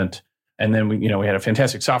equipment. And then we had a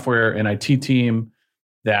fantastic software and IT team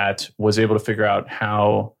that was able to figure out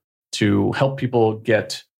how to help people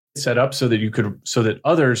get set up so that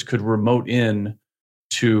others could remote in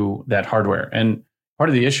to that hardware. And part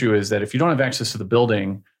of the issue is that if you don't have access to the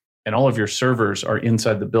building and all of your servers are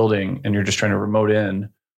inside the building and you're just trying to remote in,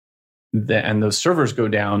 and those servers go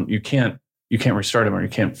down, you can't restart them or you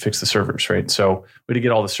can't fix the servers, right? So we had to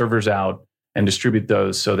get all the servers out and distribute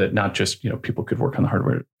those so that not just people could work on the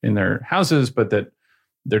hardware in their houses, but that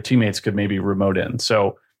their teammates could maybe remote in.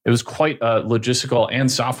 So it was quite a logistical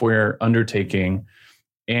and software undertaking,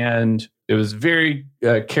 and it was very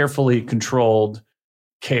carefully controlled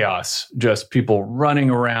chaos. Just people running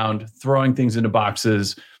around, throwing things into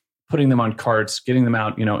boxes, putting them on carts, getting them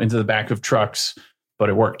out, into the back of trucks. But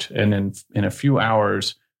it worked. And in a few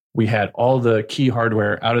hours, we had all the key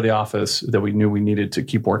hardware out of the office that we knew we needed to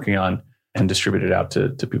keep working on and distribute it out to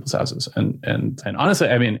people's houses. And honestly,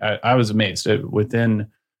 I was amazed. Within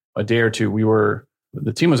a day or two,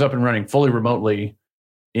 the team was up and running fully remotely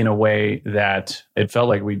in a way that it felt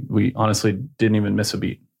like we honestly didn't even miss a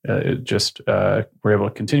beat. It just we're able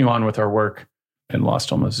to continue on with our work and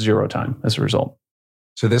lost almost zero time as a result.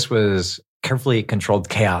 So this was carefully controlled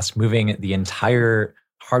chaos, moving the entire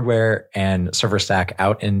hardware and server stack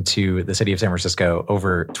out into the city of San Francisco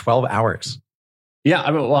over 12 hours. Yeah,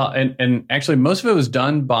 and actually most of it was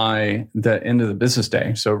done by the end of the business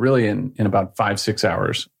day. So really in about 5-6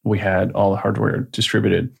 hours, we had all the hardware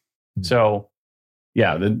distributed. Mm. So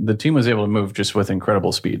yeah, the team was able to move just with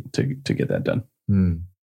incredible speed to get that done. Mm.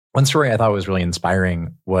 One story I thought was really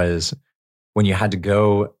inspiring was when you had to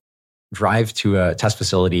go drive to a test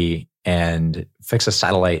facility and fix a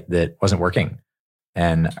satellite that wasn't working.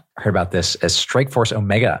 And I heard about this as Strike Force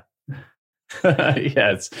Omega.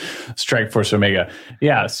 Yeah, it's Strike Force Omega.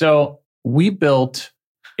 Yeah, so we built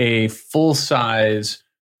a full-size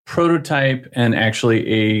prototype and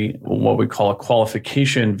actually what we call a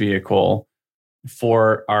qualification vehicle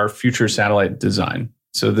for our future satellite design.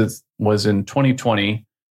 So this was in 2020.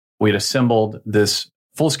 We had assembled this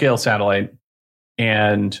full-scale satellite,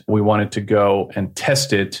 and we wanted to go and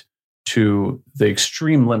test it to the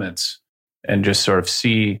extreme limits and just sort of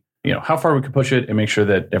see, how far we could push it and make sure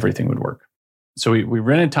that everything would work. So we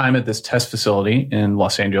rented time at this test facility in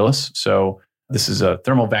Los Angeles. So this is a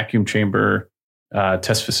thermal vacuum chamber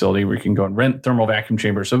test facility where you can go and rent thermal vacuum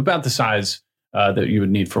chambers. So about the size that you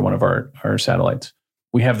would need for one of our satellites.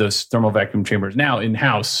 We have those thermal vacuum chambers now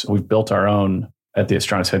in-house. We've built our own at the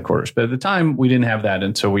Astranis headquarters. But at the time, we didn't have that.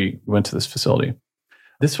 And so we went to this facility.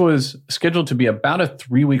 This was scheduled to be about a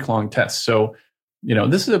 3-week-long test. So,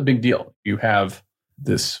 this is a big deal. You have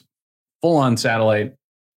this full-on satellite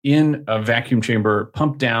in a vacuum chamber,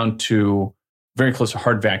 pumped down to very close to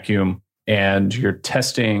hard vacuum, and you're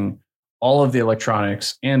testing all of the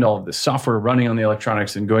electronics and all of the software running on the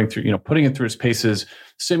electronics and going through, putting it through its paces,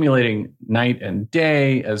 simulating night and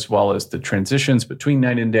day, as well as the transitions between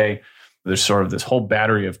night and day. There's sort of this whole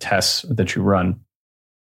battery of tests that you run.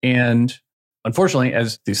 And unfortunately,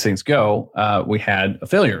 as these things go, we had a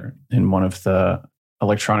failure in one of the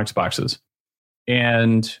electronics boxes.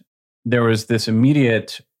 And there was this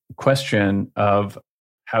immediate question of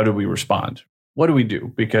how do we respond? What do we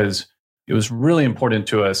do? Because it was really important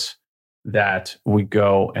to us that we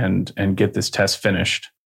go and get this test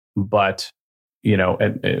finished. But,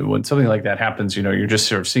 when something like that happens, you're just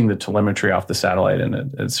sort of seeing the telemetry off the satellite,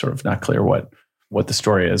 and it's sort of not clear what the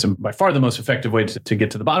story is. And by far the most effective way to get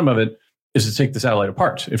to the bottom of it is to take the satellite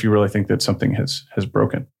apart if you really think that something has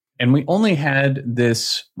broken. And we only had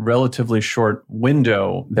this relatively short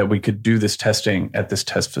window that we could do this testing at this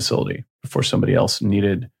test facility before somebody else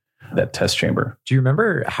needed that test chamber. Do you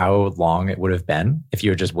remember how long it would have been if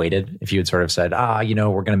you had just waited? If you had sort of said, we're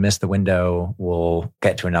going to miss the window, we'll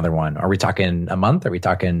get to another one. Are we talking a month? Are we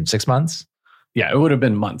talking 6 months? Yeah, it would have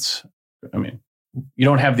been months. I mean, you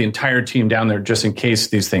don't have the entire team down there just in case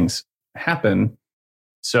these things happen.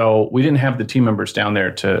 So we didn't have the team members down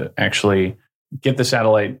there to actually get the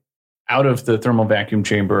satellite out of the thermal vacuum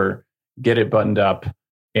chamber, get it buttoned up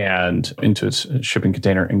and into its shipping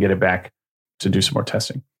container and get it back to do some more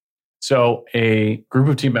testing. So a group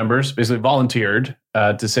of team members basically volunteered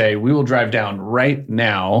to say, we will drive down right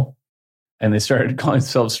now. And they started calling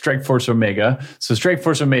themselves Strike Force Omega. So Strike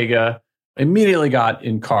Force Omega immediately got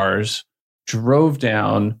in cars, drove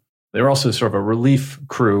down. They were also sort of a relief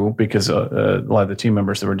crew because a lot of the team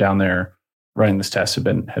members that were down there running this test had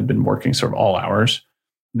been working sort of all hours.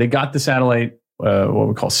 They got the satellite, what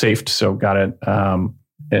we call safed. So got it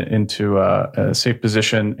into a safe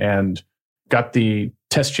position and got the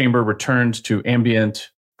test chamber returned to ambient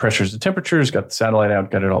pressures and temperatures, got the satellite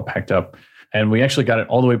out, got it all packed up. And we actually got it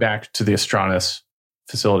all the way back to the Astranis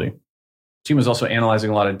facility. The team was also analyzing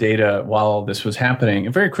a lot of data while all this was happening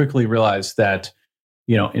and very quickly realized that,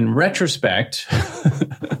 in retrospect,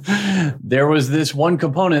 there was this one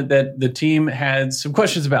component that the team had some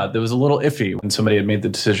questions about that was a little iffy when somebody had made the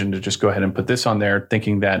decision to just go ahead and put this on there,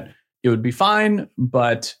 thinking that it would be fine,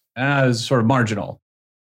 but as sort of marginal.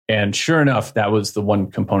 And sure enough, that was the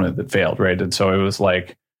one component that failed, right? And so it was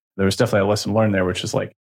like, there was definitely a lesson learned there, which is like,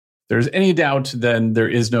 if there's any doubt, then there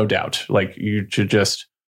is no doubt. Like you should just,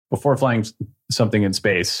 before flying something in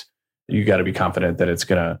space, you got to be confident that it's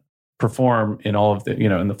going to perform in all of the,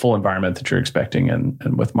 in the full environment that you're expecting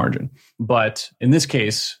and with margin. But in this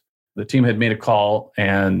case, the team had made a call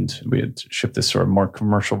and we had shipped this sort of more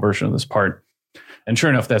commercial version of this part. And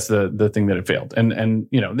sure enough, that's the thing that it failed. And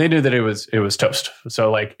they knew that it was toast.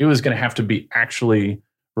 So like it was going to have to be actually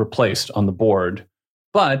replaced on the board.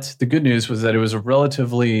 But the good news was that it was a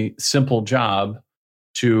relatively simple job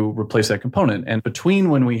to replace that component. And between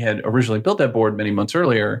when we had originally built that board many months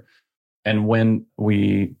earlier and when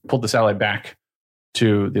we pulled the satellite back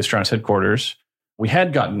to the Astranis headquarters, we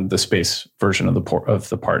had gotten the space version of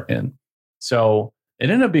the part in. So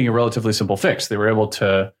it ended up being a relatively simple fix. They were able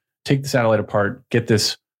to take the satellite apart, get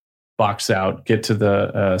this box out, get to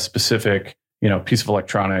the specific piece of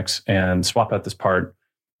electronics and swap out this part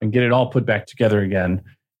and get it all put back together again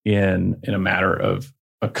in a matter of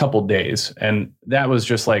a couple days. And that was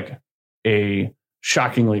just like a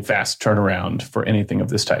shockingly fast turnaround for anything of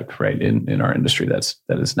this type, right? In our industry, that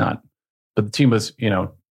is not. But the team was,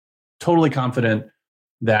 totally confident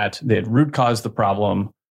that they had root caused the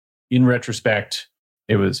problem. In retrospect,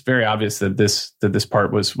 it was very obvious that this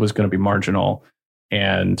part was going to be marginal.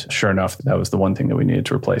 And sure enough, that was the one thing that we needed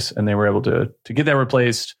to replace. And they were able to get that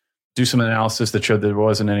replaced, do some analysis that showed that there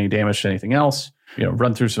wasn't any damage to anything else,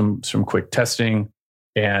 run through some quick testing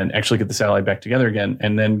and actually get the satellite back together again,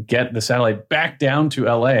 and then get the satellite back down to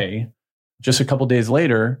LA just a couple days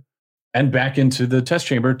later and back into the test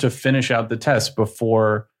chamber to finish out the test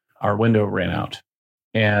before our window ran out.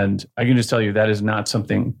 And I can just tell you that is not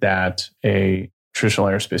something that a traditional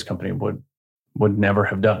aerospace company would never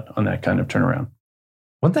have done on that kind of turnaround.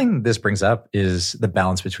 One thing this brings up is the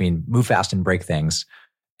balance between move fast and break things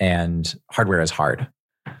and hardware is hard.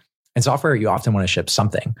 In software, you often want to ship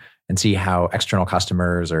something and see how external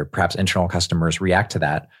customers or perhaps internal customers react to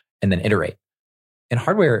that and then iterate. In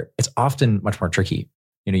hardware, it's often much more tricky.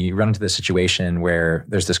 You run into this situation where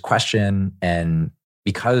there's this question, and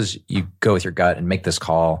because you go with your gut and make this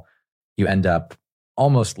call, you end up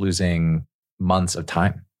almost losing months of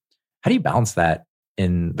time. How do you balance that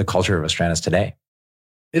in the culture of Astranis today?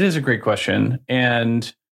 It is a great question.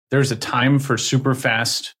 And there's a time for super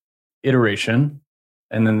fast iteration,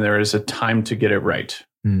 and then there is a time to get it right.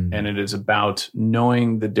 And it is about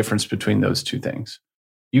knowing the difference between those two things.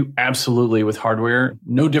 You absolutely, with hardware,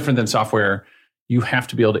 no different than software, you have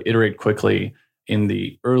to be able to iterate quickly in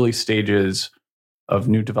the early stages of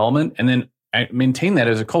new development, and then maintain that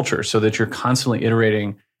as a culture so that you're constantly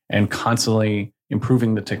iterating and constantly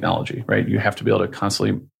improving the technology, right? You have to be able to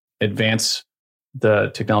constantly advance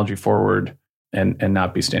the technology forward and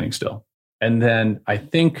not be standing still. And then I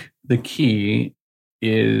think the key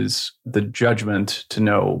is the judgment to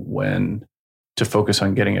know when to focus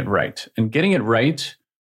on getting it right. And getting it right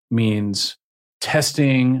means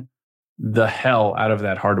testing the hell out of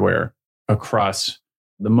that hardware across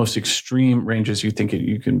the most extreme ranges you think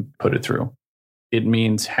you can put it through. It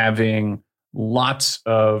means having lots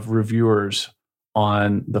of reviewers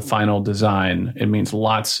on the final design. It means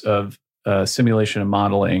lots of simulation and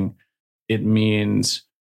modeling. It means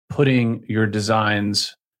putting your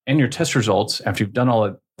designs and your test results, after you've done all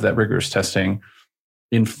of that rigorous testing,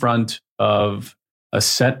 in front of a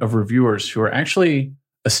set of reviewers who are actually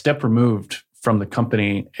a step removed from the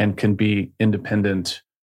company and can be independent,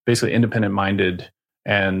 basically independent minded,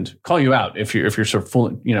 and call you out if you're sort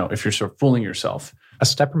of fooling yourself. A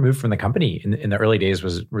step removed from the company in the early days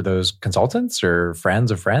were those consultants or friends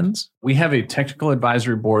of friends? We have a technical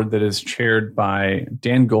advisory board that is chaired by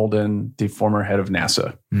Dan Golden, the former head of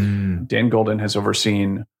NASA. Dan Golden has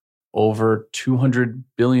overseen over $200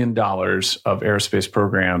 billion of aerospace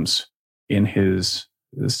programs in his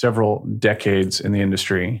several decades in the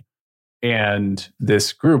industry. And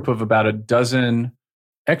this group of about a dozen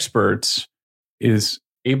experts is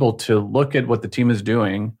able to look at what the team is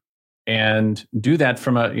doing and do that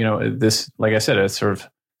from this, like I said, a sort of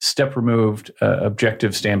step removed,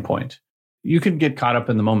 objective standpoint. You could get caught up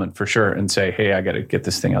in the moment for sure and say, hey, I got to get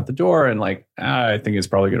this thing out the door. And I think it's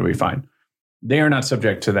probably going to be fine. They are not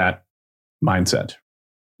subject to that mindset.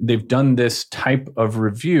 They've done this type of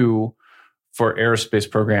review for aerospace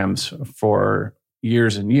programs for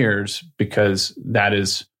years and years, because that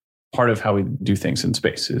is part of how we do things in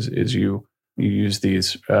space is you use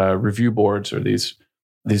these review boards or these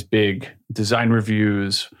big design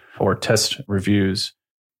reviews or test reviews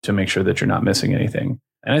to make sure that you're not missing anything.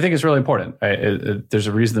 And I think it's really important. There's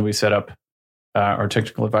a reason that we set up our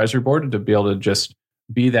technical advisory board to be able to just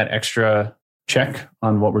be that extra check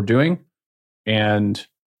on what we're doing. And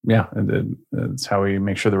that's how we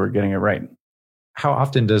make sure that we're getting it right. How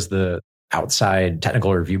often does the outside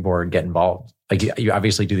technical review board get involved? Like you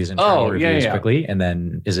obviously do these internal reviews quickly, and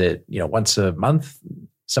then is it once a month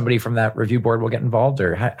somebody from that review board will get involved,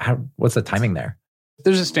 or what's the timing there?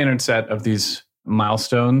 There's a standard set of these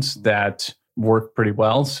milestones that work pretty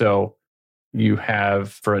well. So you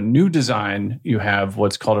have, for a new design, you have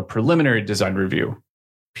what's called a preliminary design review,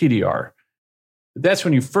 PDR. That's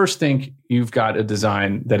when you first think you've got a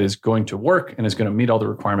design that is going to work and is going to meet all the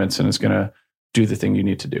requirements and is going to do the thing you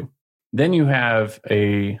need to do. Then you have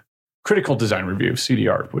a critical design review,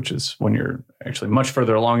 CDR, which is when you're actually much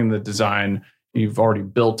further along in the design. You've already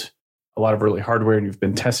built a lot of early hardware and you've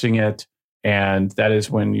been testing it. And that is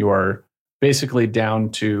when you are basically down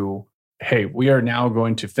to, hey, we are now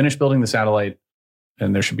going to finish building the satellite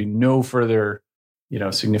and there should be no further,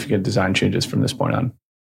 significant design changes from this point on.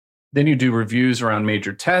 Then you do reviews around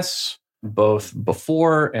major tests, both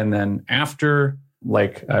before and then after.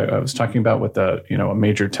 Like I was talking about with a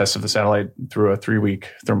major test of the satellite through a 3-week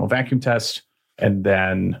thermal vacuum test. And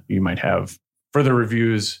then you might have further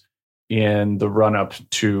reviews in the run-up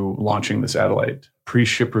to launching the satellite.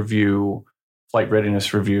 Pre-ship review, flight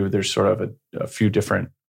readiness review. There's sort of a few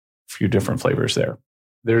different flavors there.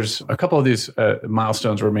 There's a couple of these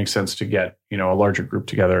milestones where it makes sense to get a larger group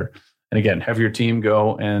together. And again, have your team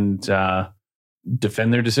go and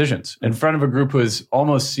defend their decisions in front of a group who has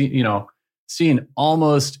almost seen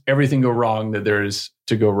almost everything go wrong that there is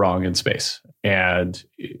to go wrong in space. And,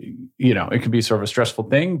 it can be sort of a stressful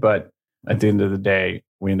thing, but at the end of the day,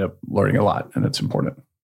 we end up learning a lot and it's important.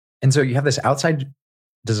 And so you have this outside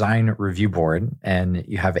design review board and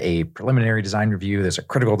you have a preliminary design review. There's a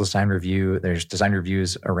critical design review. There's design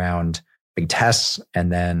reviews around big tests.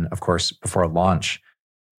 And then, of course, before launch,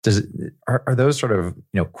 are those sort of,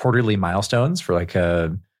 quarterly milestones for like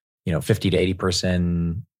a 50 to 80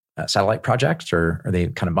 person satellite projects, or are they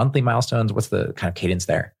kind of monthly milestones? What's the kind of cadence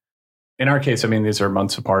there? In our case, I mean, these are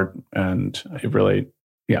months apart, and it really,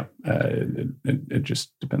 it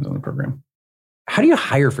just depends on the program. How do you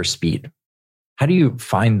hire for speed? How do you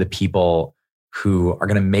find the people who are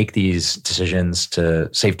going to make these decisions to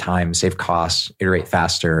save time, save costs, iterate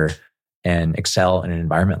faster, and excel in an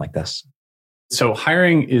environment like this? So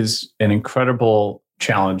hiring is an incredible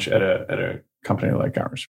challenge at a company like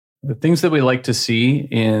ours. The things that we like to see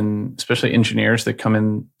in, especially engineers that come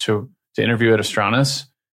in to interview at Astranis,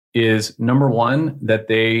 is number one, that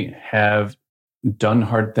they have done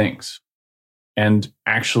hard things and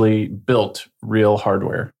actually built real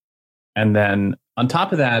hardware. And then on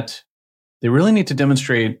top of that, they really need to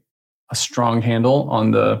demonstrate a strong handle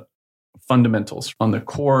on the fundamentals, on the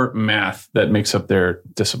core math that makes up their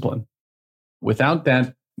discipline. Without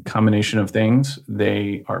that combination of things,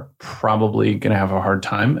 they are probably going to have a hard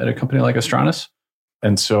time at a company like Astranis.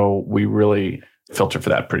 And so we really filter for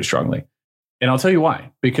that pretty strongly. And I'll tell you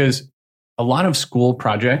why. Because a lot of school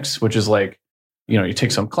projects, which is like, you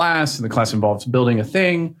take some class and the class involves building a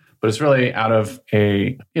thing, but it's really out of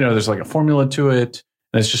there's like a formula to it.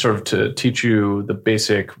 And it's just sort of to teach you the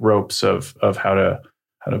basic ropes of how to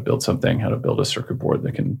build something, how to build a circuit board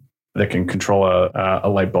that can control a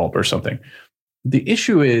light bulb or something. The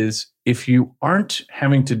issue is if you aren't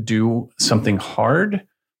having to do something hard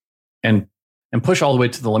and push all the way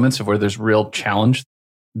to the limits of where there's real challenge,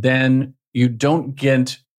 then you don't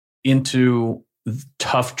get into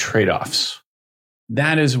tough trade-offs.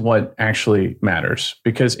 That is what actually matters,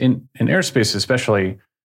 because in aerospace especially,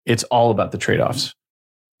 it's all about the trade-offs.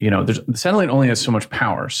 The satellite only has so much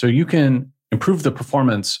power, so you can improve the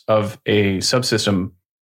performance of a subsystem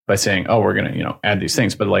by saying, "Oh, we're going to add these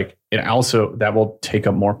things," but that will take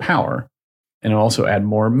up more power, and it'll also add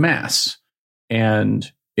more mass. And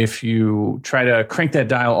if you try to crank that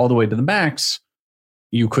dial all the way to the max,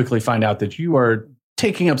 you quickly find out that you are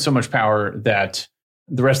taking up so much power that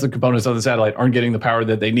the rest of the components of the satellite aren't getting the power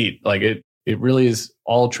that they need. It really is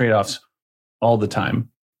all trade-offs all the time.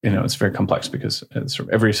 It's very complex because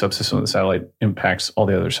every subsystem of the satellite impacts all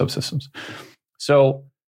the other subsystems. So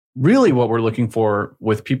really what we're looking for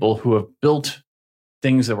with people who have built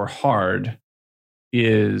things that were hard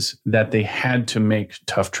is that they had to make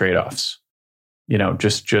tough trade-offs.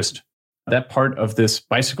 Just that part of this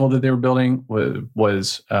bicycle that they were building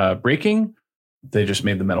was breaking. They just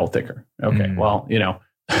made the metal thicker. Okay, well,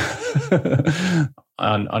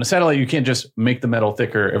 on a satellite, you can't just make the metal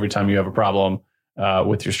thicker every time you have a problem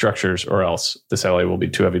with your structures, or else the satellite will be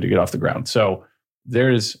too heavy to get off the ground. So there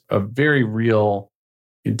is a very real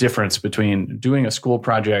difference between doing a school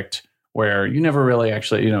project where you never really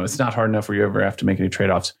actually, it's not hard enough where you ever have to make any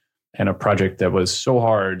trade-offs, and a project that was so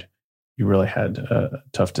hard, you really had a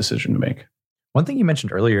tough decision to make. One thing you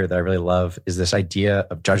mentioned earlier that I really love is this idea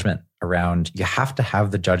of judgment around, you have to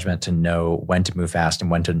have the judgment to know when to move fast and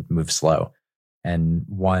when to move slow. And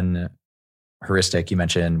one heuristic you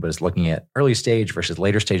mentioned was looking at early stage versus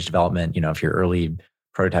later stage development. If you're early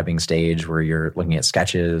prototyping stage where you're looking at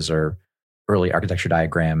sketches or early architecture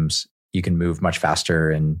diagrams, you can move much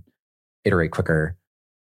faster and iterate quicker.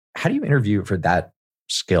 How do you interview for that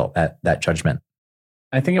skill, that judgment?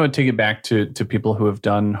 I think I would take it back to people who have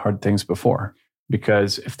done hard things before,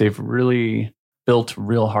 because if they've really built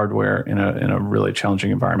real hardware in a really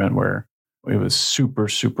challenging environment where it was super,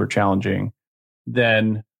 super challenging,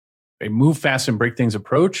 then a move fast and break things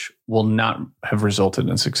approach will not have resulted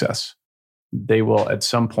in success. They will at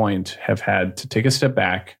some point have had to take a step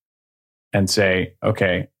back and say,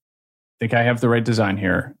 okay, I think I have the right design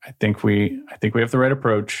here. I think we have the right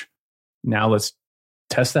approach. Now let's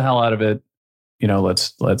test the hell out of it.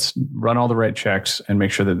 Let's run all the right checks and make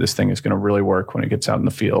sure that this thing is going to really work when it gets out in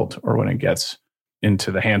the field, or when it gets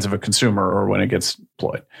into the hands of a consumer, or when it gets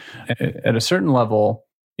deployed. At a certain level,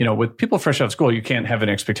 with people fresh out of school, you can't have an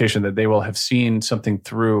expectation that they will have seen something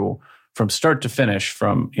through from start to finish,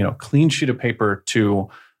 from clean sheet of paper to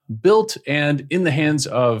built and in the hands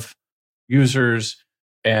of users,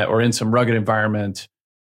 or in some rugged environment,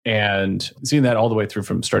 and seeing that all the way through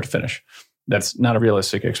from start to finish. That's not a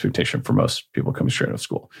realistic expectation for most people coming straight out of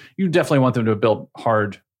school. You definitely want them to have built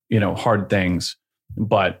hard things,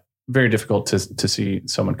 but very difficult to see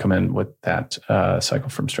someone come in with that cycle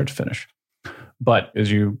from start to finish. But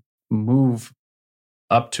as you move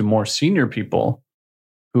up to more senior people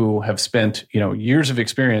who have spent years of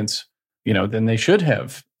experience, then they should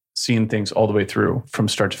have seen things all the way through from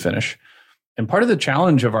start to finish. And part of the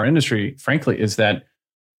challenge of our industry, frankly, is that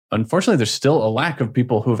unfortunately, there's still a lack of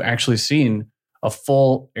people who have actually seen a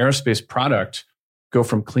full aerospace product go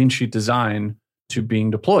from clean sheet design to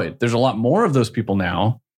being deployed. There's a lot more of those people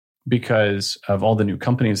now because of all the new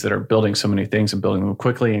companies that are building so many things and building them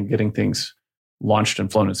quickly and getting things launched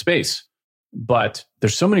and flown in space. But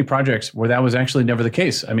there's so many projects where that was actually never the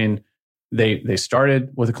case. I mean, they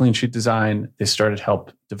started with a clean sheet design. They started to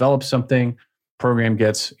help develop something. Program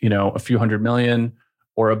gets, a few $100 million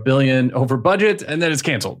or $1 billion over budget, and then it's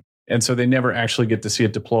canceled. And so they never actually get to see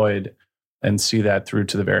it deployed and see that through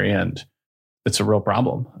to the very end. It's a real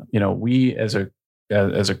problem. We as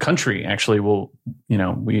a country actually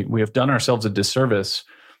we have done ourselves a disservice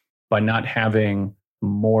by not having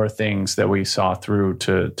more things that we saw through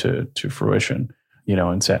to fruition,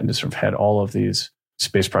 and sort of had all of these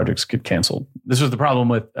space projects get canceled. This was the problem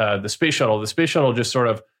with the space shuttle. The space shuttle just sort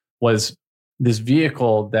of was this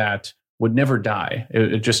vehicle that would never die.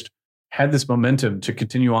 It just had this momentum to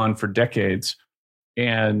continue on for decades.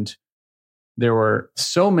 And there were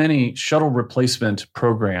so many shuttle replacement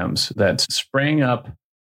programs that sprang up,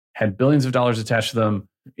 had billions of dollars attached to them.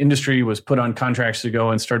 Industry was put on contracts to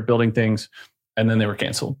go and start building things, and then they were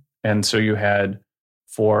canceled. And so you had,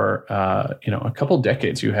 for a couple of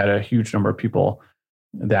decades, you had a huge number of people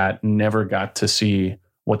that never got to see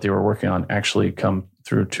what they were working on actually come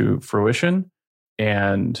through to fruition.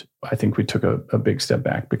 And I think we took a big step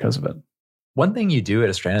back because of it. One thing you do at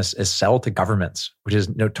Astranis is sell to governments, which is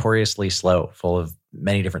notoriously slow, full of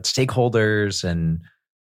many different stakeholders and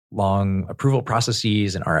long approval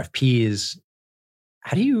processes and RFPs.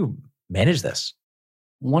 How do you manage this?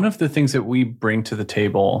 One of the things that we bring to the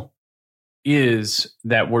table is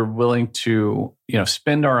that we're willing to,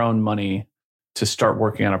 spend our own money to start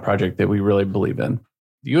working on a project that we really believe in.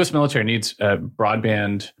 The U.S. military needs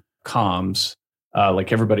broadband comms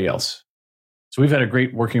like everybody else. So we've had a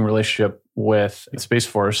great working relationship with Space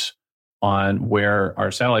Force on where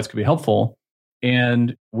our satellites could be helpful.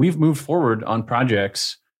 And we've moved forward on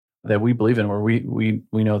projects that we believe in, where we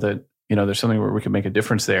know that, there's something where we can make a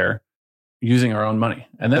difference there using our own money.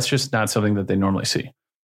 And that's just not something that they normally see.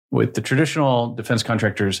 With the traditional defense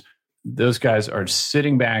contractors, those guys are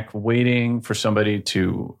sitting back, waiting for somebody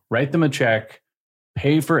to write them a check,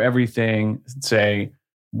 pay for everything, say,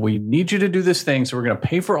 we need you to do this thing, so we're going to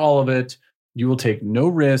pay for all of it. You will take no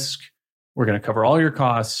risk. We're going to cover all your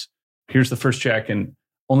costs. Here's the first check. And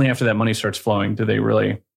only after that money starts flowing do they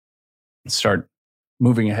really start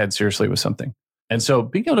moving ahead seriously with something. And so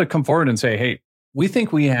being able to come forward and say, hey, we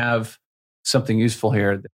think we have something useful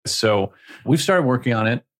here. So we've started working on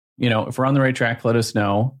it. If we're on the right track, let us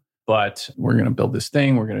know. But we're going to build this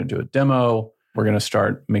thing. We're going to do a demo. We're going to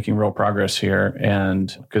start making real progress here.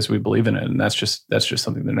 And because we believe in it. And that's just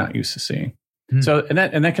something they're not used to seeing. So, and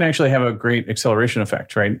that can actually have a great acceleration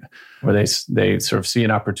effect, right? Where they sort of see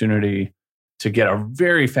an opportunity to get a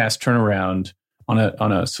very fast turnaround on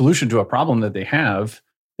a solution to a problem that they have.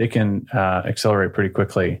 They can accelerate pretty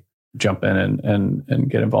quickly, jump in and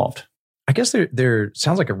get involved. I guess there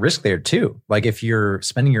sounds like a risk there too. Like if you're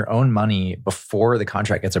spending your own money before the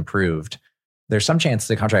contract gets approved, there's some chance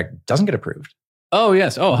the contract doesn't get approved. Oh,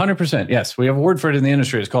 yes. Oh, 100%. Yes. We have a word for it in the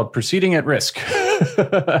industry. It's called proceeding at risk.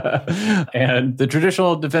 And the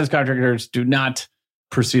traditional defense contractors do not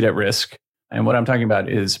proceed at risk. And what I'm talking about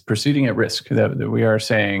is proceeding at risk, that we are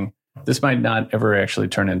saying this might not ever actually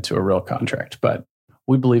turn into a real contract, but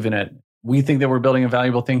we believe in it. We think that we're building a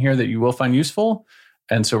valuable thing here that you will find useful.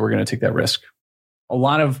 And so we're going to take that risk. A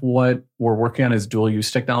lot of what we're working on is dual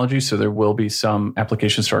use technology. So there will be some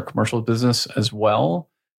applications to our commercial business as well.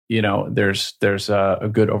 There's a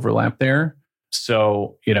good overlap there.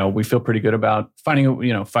 So, we feel pretty good about finding,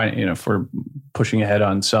 if we're pushing ahead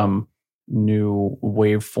on some new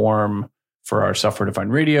waveform for our software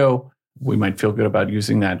defined radio, we might feel good about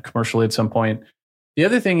using that commercially at some point. The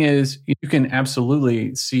other thing is you can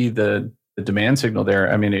absolutely see the demand signal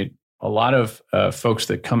there. I mean, a lot of folks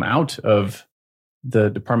that come out of the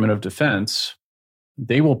Department of Defense,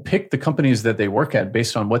 they will pick the companies that they work at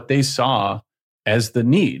based on what they saw as the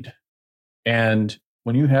need. And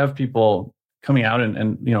when you have people coming out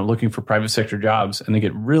and looking for private sector jobs, and they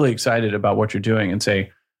get really excited about what you're doing and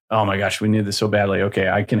say, oh my gosh, we need this so badly. Okay,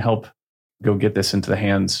 I can help go get this into the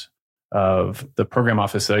hands of the program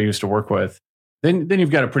office that I used to work with. Then you've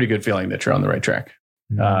got a pretty good feeling that you're on the right track.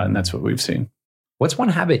 And that's what we've seen. What's one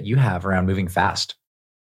habit you have around moving fast?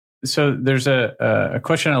 So there's a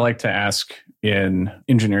question I like to ask in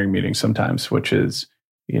engineering meetings sometimes, which is,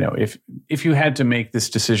 if you had to make this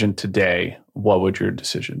decision today, what would your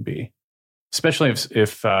decision be? Especially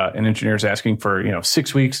if an engineer is asking for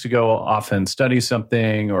 6 weeks to go off and study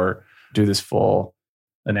something or do this full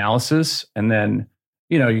analysis, and then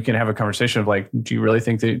you can have a conversation of like, do you really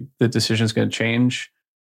think that the decision is going to change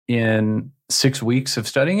in 6 weeks of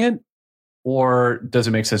studying it, Or does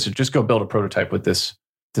it make sense to just go build a prototype with this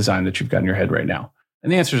design that you've got in your head right now?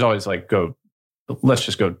 And the answer is always like, let's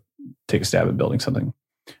just go take a stab at building something.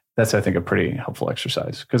 That's, I think, a pretty helpful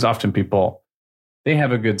exercise, because often people, they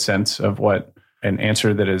have a good sense of what an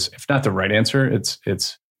answer that is, if not the right answer,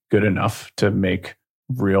 it's good enough to make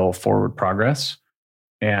real forward progress.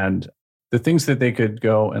 And the things that they could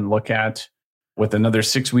go and look at with another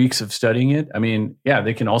 6 weeks of studying it, I mean, yeah,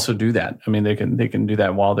 they can also do that. I mean, they can do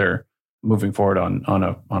that while they're moving forward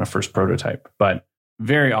on a first prototype. But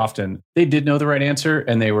very often they did know the right answer,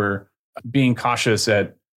 and they were being cautious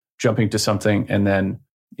at jumping to something and then,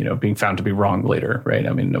 being found to be wrong later, right?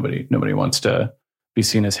 I mean, nobody wants to be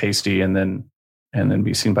seen as hasty and then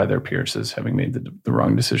be seen by their peers as having made the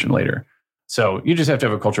wrong decision later. So you just have to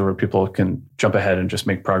have a culture where people can jump ahead and just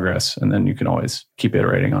make progress, and then you can always keep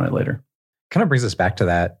iterating on it later. Kind of brings us back to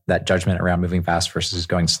that judgment around moving fast versus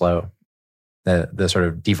going slow. The sort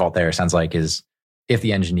of default there sounds like is, if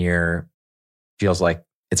the engineer feels like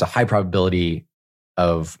it's a high probability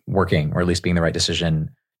of working, or at least being the right decision,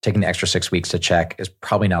 taking the extra 6 weeks to check is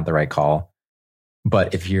probably not the right call.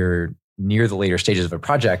 But if you're near the later stages of a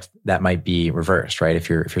project, that might be reversed, right? If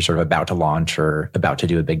you're sort of about to launch or about to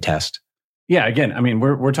do a big test. Yeah, again, I mean,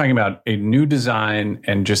 we're talking about a new design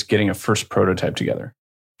and just getting a first prototype together.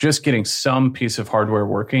 Just getting some piece of hardware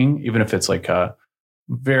working, even if it's like a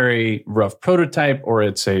very rough prototype, or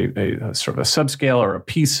it's a sort of a subscale or a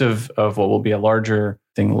piece of what will be a larger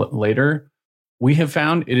thing later. We have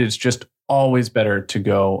found it is just always better to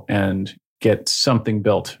go and get something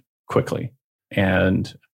built quickly.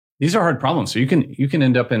 And these are hard problems. So you can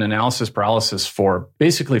end up in analysis paralysis for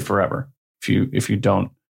basically forever if you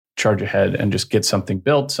don't charge ahead and just get something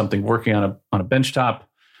built, something working on a benchtop.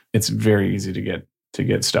 It's very easy to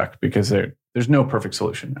get stuck, because there's no perfect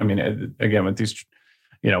solution. I mean, again, with these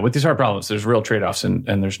hard problems, there's real trade-offs,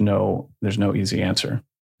 and there's no easy answer,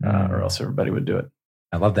 or else everybody would do it.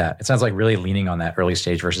 I love that. It sounds like really leaning on that early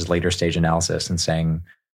stage versus later stage analysis and saying,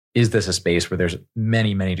 is this a space where there's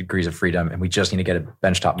many, many degrees of freedom and we just need to get a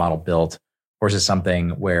benchtop model built? Or is it something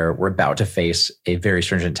where we're about to face a very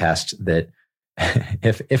stringent test that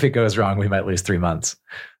if it goes wrong, we might lose 3 months?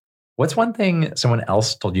 What's one thing someone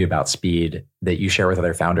else told you about speed that you share with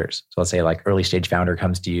other founders? So let's say like early stage founder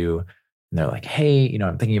comes to you and they're like, hey,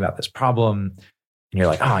 I'm thinking about this problem. And you're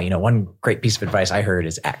like, one great piece of advice I heard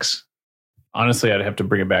is X. Honestly, I'd have to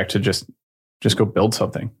bring it back to just go build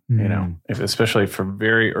something, especially for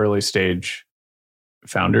very early stage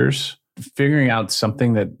founders, figuring out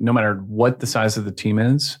something that no matter what the size of the team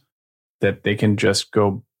is, that they can just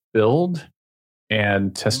go build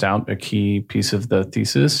and test out a key piece of the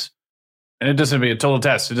thesis. And it doesn't have to be a total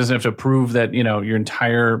test. It doesn't have to prove that, your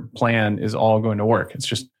entire plan is all going to work. It's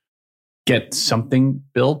just get something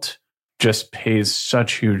built, just pays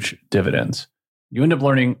such huge dividends. You end up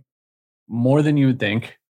learning more than you would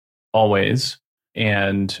think, always.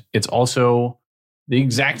 And it's also the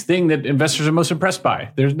exact thing that investors are most impressed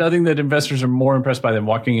by. There's nothing that investors are more impressed by than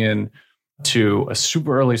walking in to a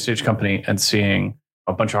super early stage company and seeing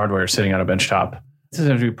a bunch of hardware sitting on a benchtop. It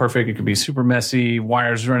doesn't have to be perfect. It could be super messy,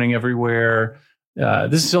 wires running everywhere.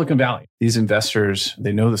 This is Silicon Valley. These investors,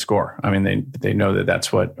 they know the score. I mean, they know that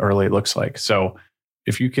that's what early looks like. So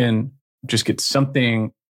if you can just get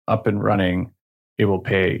something up and running, it will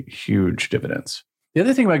pay huge dividends. The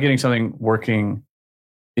other thing about getting something working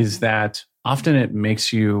is that often it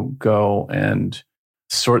makes you go and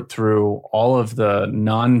sort through all of the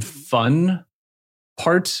non-fun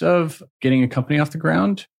parts of getting a company off the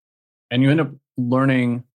ground. And you end up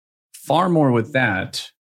learning far more with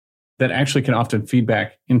that actually can often feed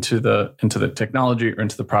back into the technology or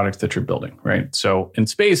into the product that you're building, right? So in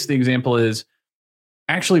space, the example is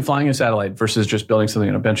actually flying a satellite versus just building something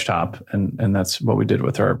on a benchtop. And that's what we did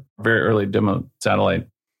with our very early demo satellite.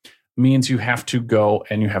 Means you have to go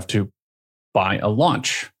and you have to buy a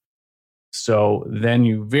launch. So then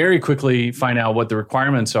you very quickly find out what the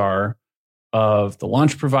requirements are of the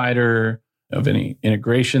launch provider, of any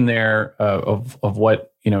integration there, of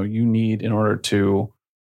what you need in order to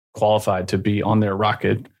qualify to be on their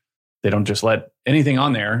rocket. They don't just let anything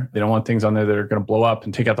on there. They don't want things on there that are going to blow up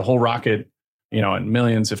and take out the whole rocket, and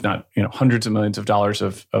millions, if not hundreds of millions of dollars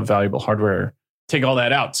of valuable hardware. Take all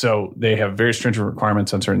that out. So they have very stringent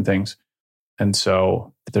requirements on certain things. And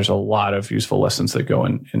so there's a lot of useful lessons that go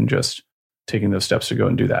in just taking those steps to go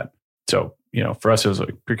and do that. So, for us, it was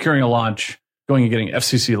like procuring a launch, going and getting an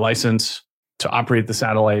FCC license to operate the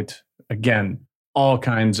satellite. Again, all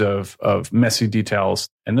kinds of messy details.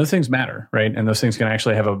 And those things matter, right? And those things can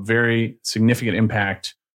actually have a very significant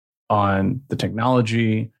impact on the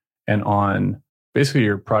technology and on basically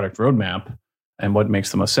your product roadmap and what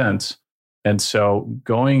makes the most sense. And so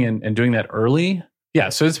going and doing that early, yeah.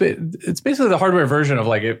 So it's basically the hardware version of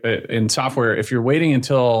like in software. If you're waiting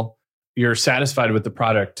until you're satisfied with the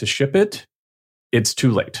product to ship it, it's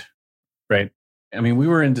too late, right? I mean, we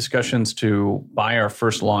were in discussions to buy our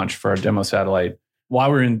first launch for our demo satellite while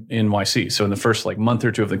we were in YC. So in the first like month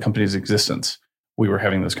or two of the company's existence, we were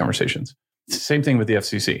having those conversations. Same thing with the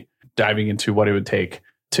FCC, diving into what it would take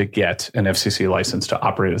to get an FCC license to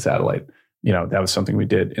operate a satellite. That was something we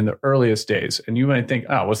did in the earliest days. And you might think,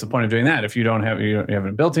 oh, what's the point of doing that if you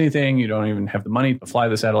haven't built anything, you don't even have the money to fly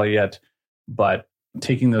the satellite yet. But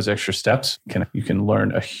taking those extra steps, you can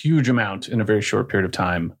learn a huge amount in a very short period of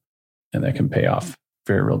time, and that can pay off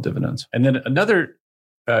very real dividends. And then another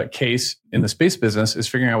case in the space business is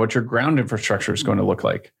figuring out what your ground infrastructure is going to look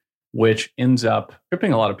like, which ends up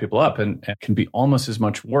tripping a lot of people up and can be almost as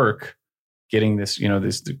much work getting this,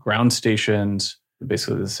 the ground stations,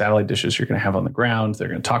 basically the satellite dishes you're going to have on the ground. They're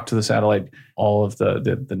going to talk to the satellite, all of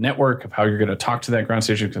the network of how you're going to talk to that ground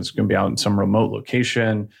station because it's going to be out in some remote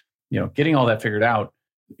location, getting all that figured out.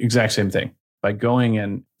 Exact same thing. By going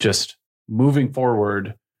and just moving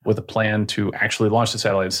forward with a plan to actually launch the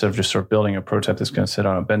satellite instead of just sort of building a prototype that's going to sit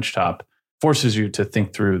on a benchtop, forces you to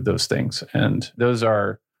think through those things. And those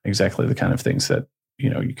are exactly the kind of things that,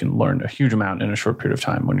 you can learn a huge amount in a short period of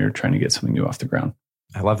time when you're trying to get something new off the ground.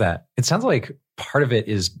 I love that. It sounds like part of it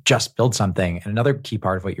is just build something. And another key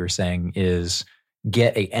part of what you were saying is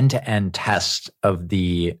get an end-to-end test of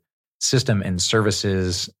the system and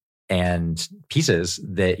services and pieces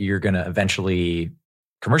that you're going to eventually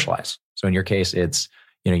commercialize. So in your case, it's,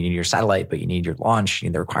 you need your satellite, but you need your launch, you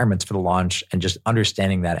need the requirements for the launch, and just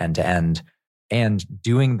understanding that end to end and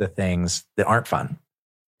doing the things that aren't fun.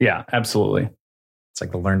 Yeah, absolutely. It's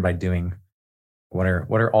like the learn by doing. What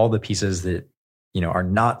are all the pieces that, are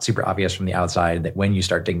not super obvious from the outside that when you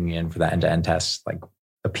start digging in for that end-to-end test, like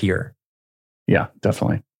appear? Yeah,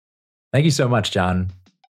 definitely. Thank you so much, John.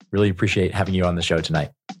 Really appreciate having you on the show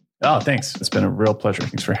tonight. Oh, thanks. It's been a real pleasure.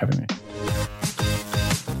 Thanks for having me.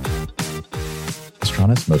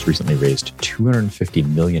 Astranis most recently raised $250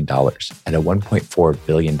 million at a $1.4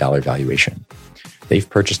 billion valuation. They've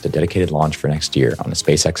purchased a dedicated launch for next year on a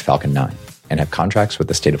SpaceX Falcon 9 and have contracts with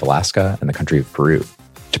the state of Alaska and the country of Peru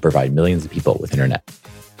to provide millions of people with internet.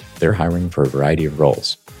 They're hiring for a variety of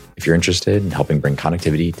roles. If you're interested in helping bring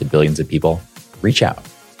connectivity to billions of people, reach out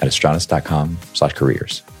at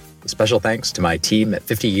astranis.com/careers. Special thanks to my team at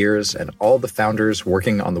 50 Years and all the founders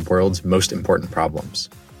working on the world's most important problems.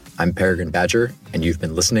 I'm Peregrine Badger, and you've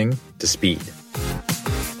been listening to Speed.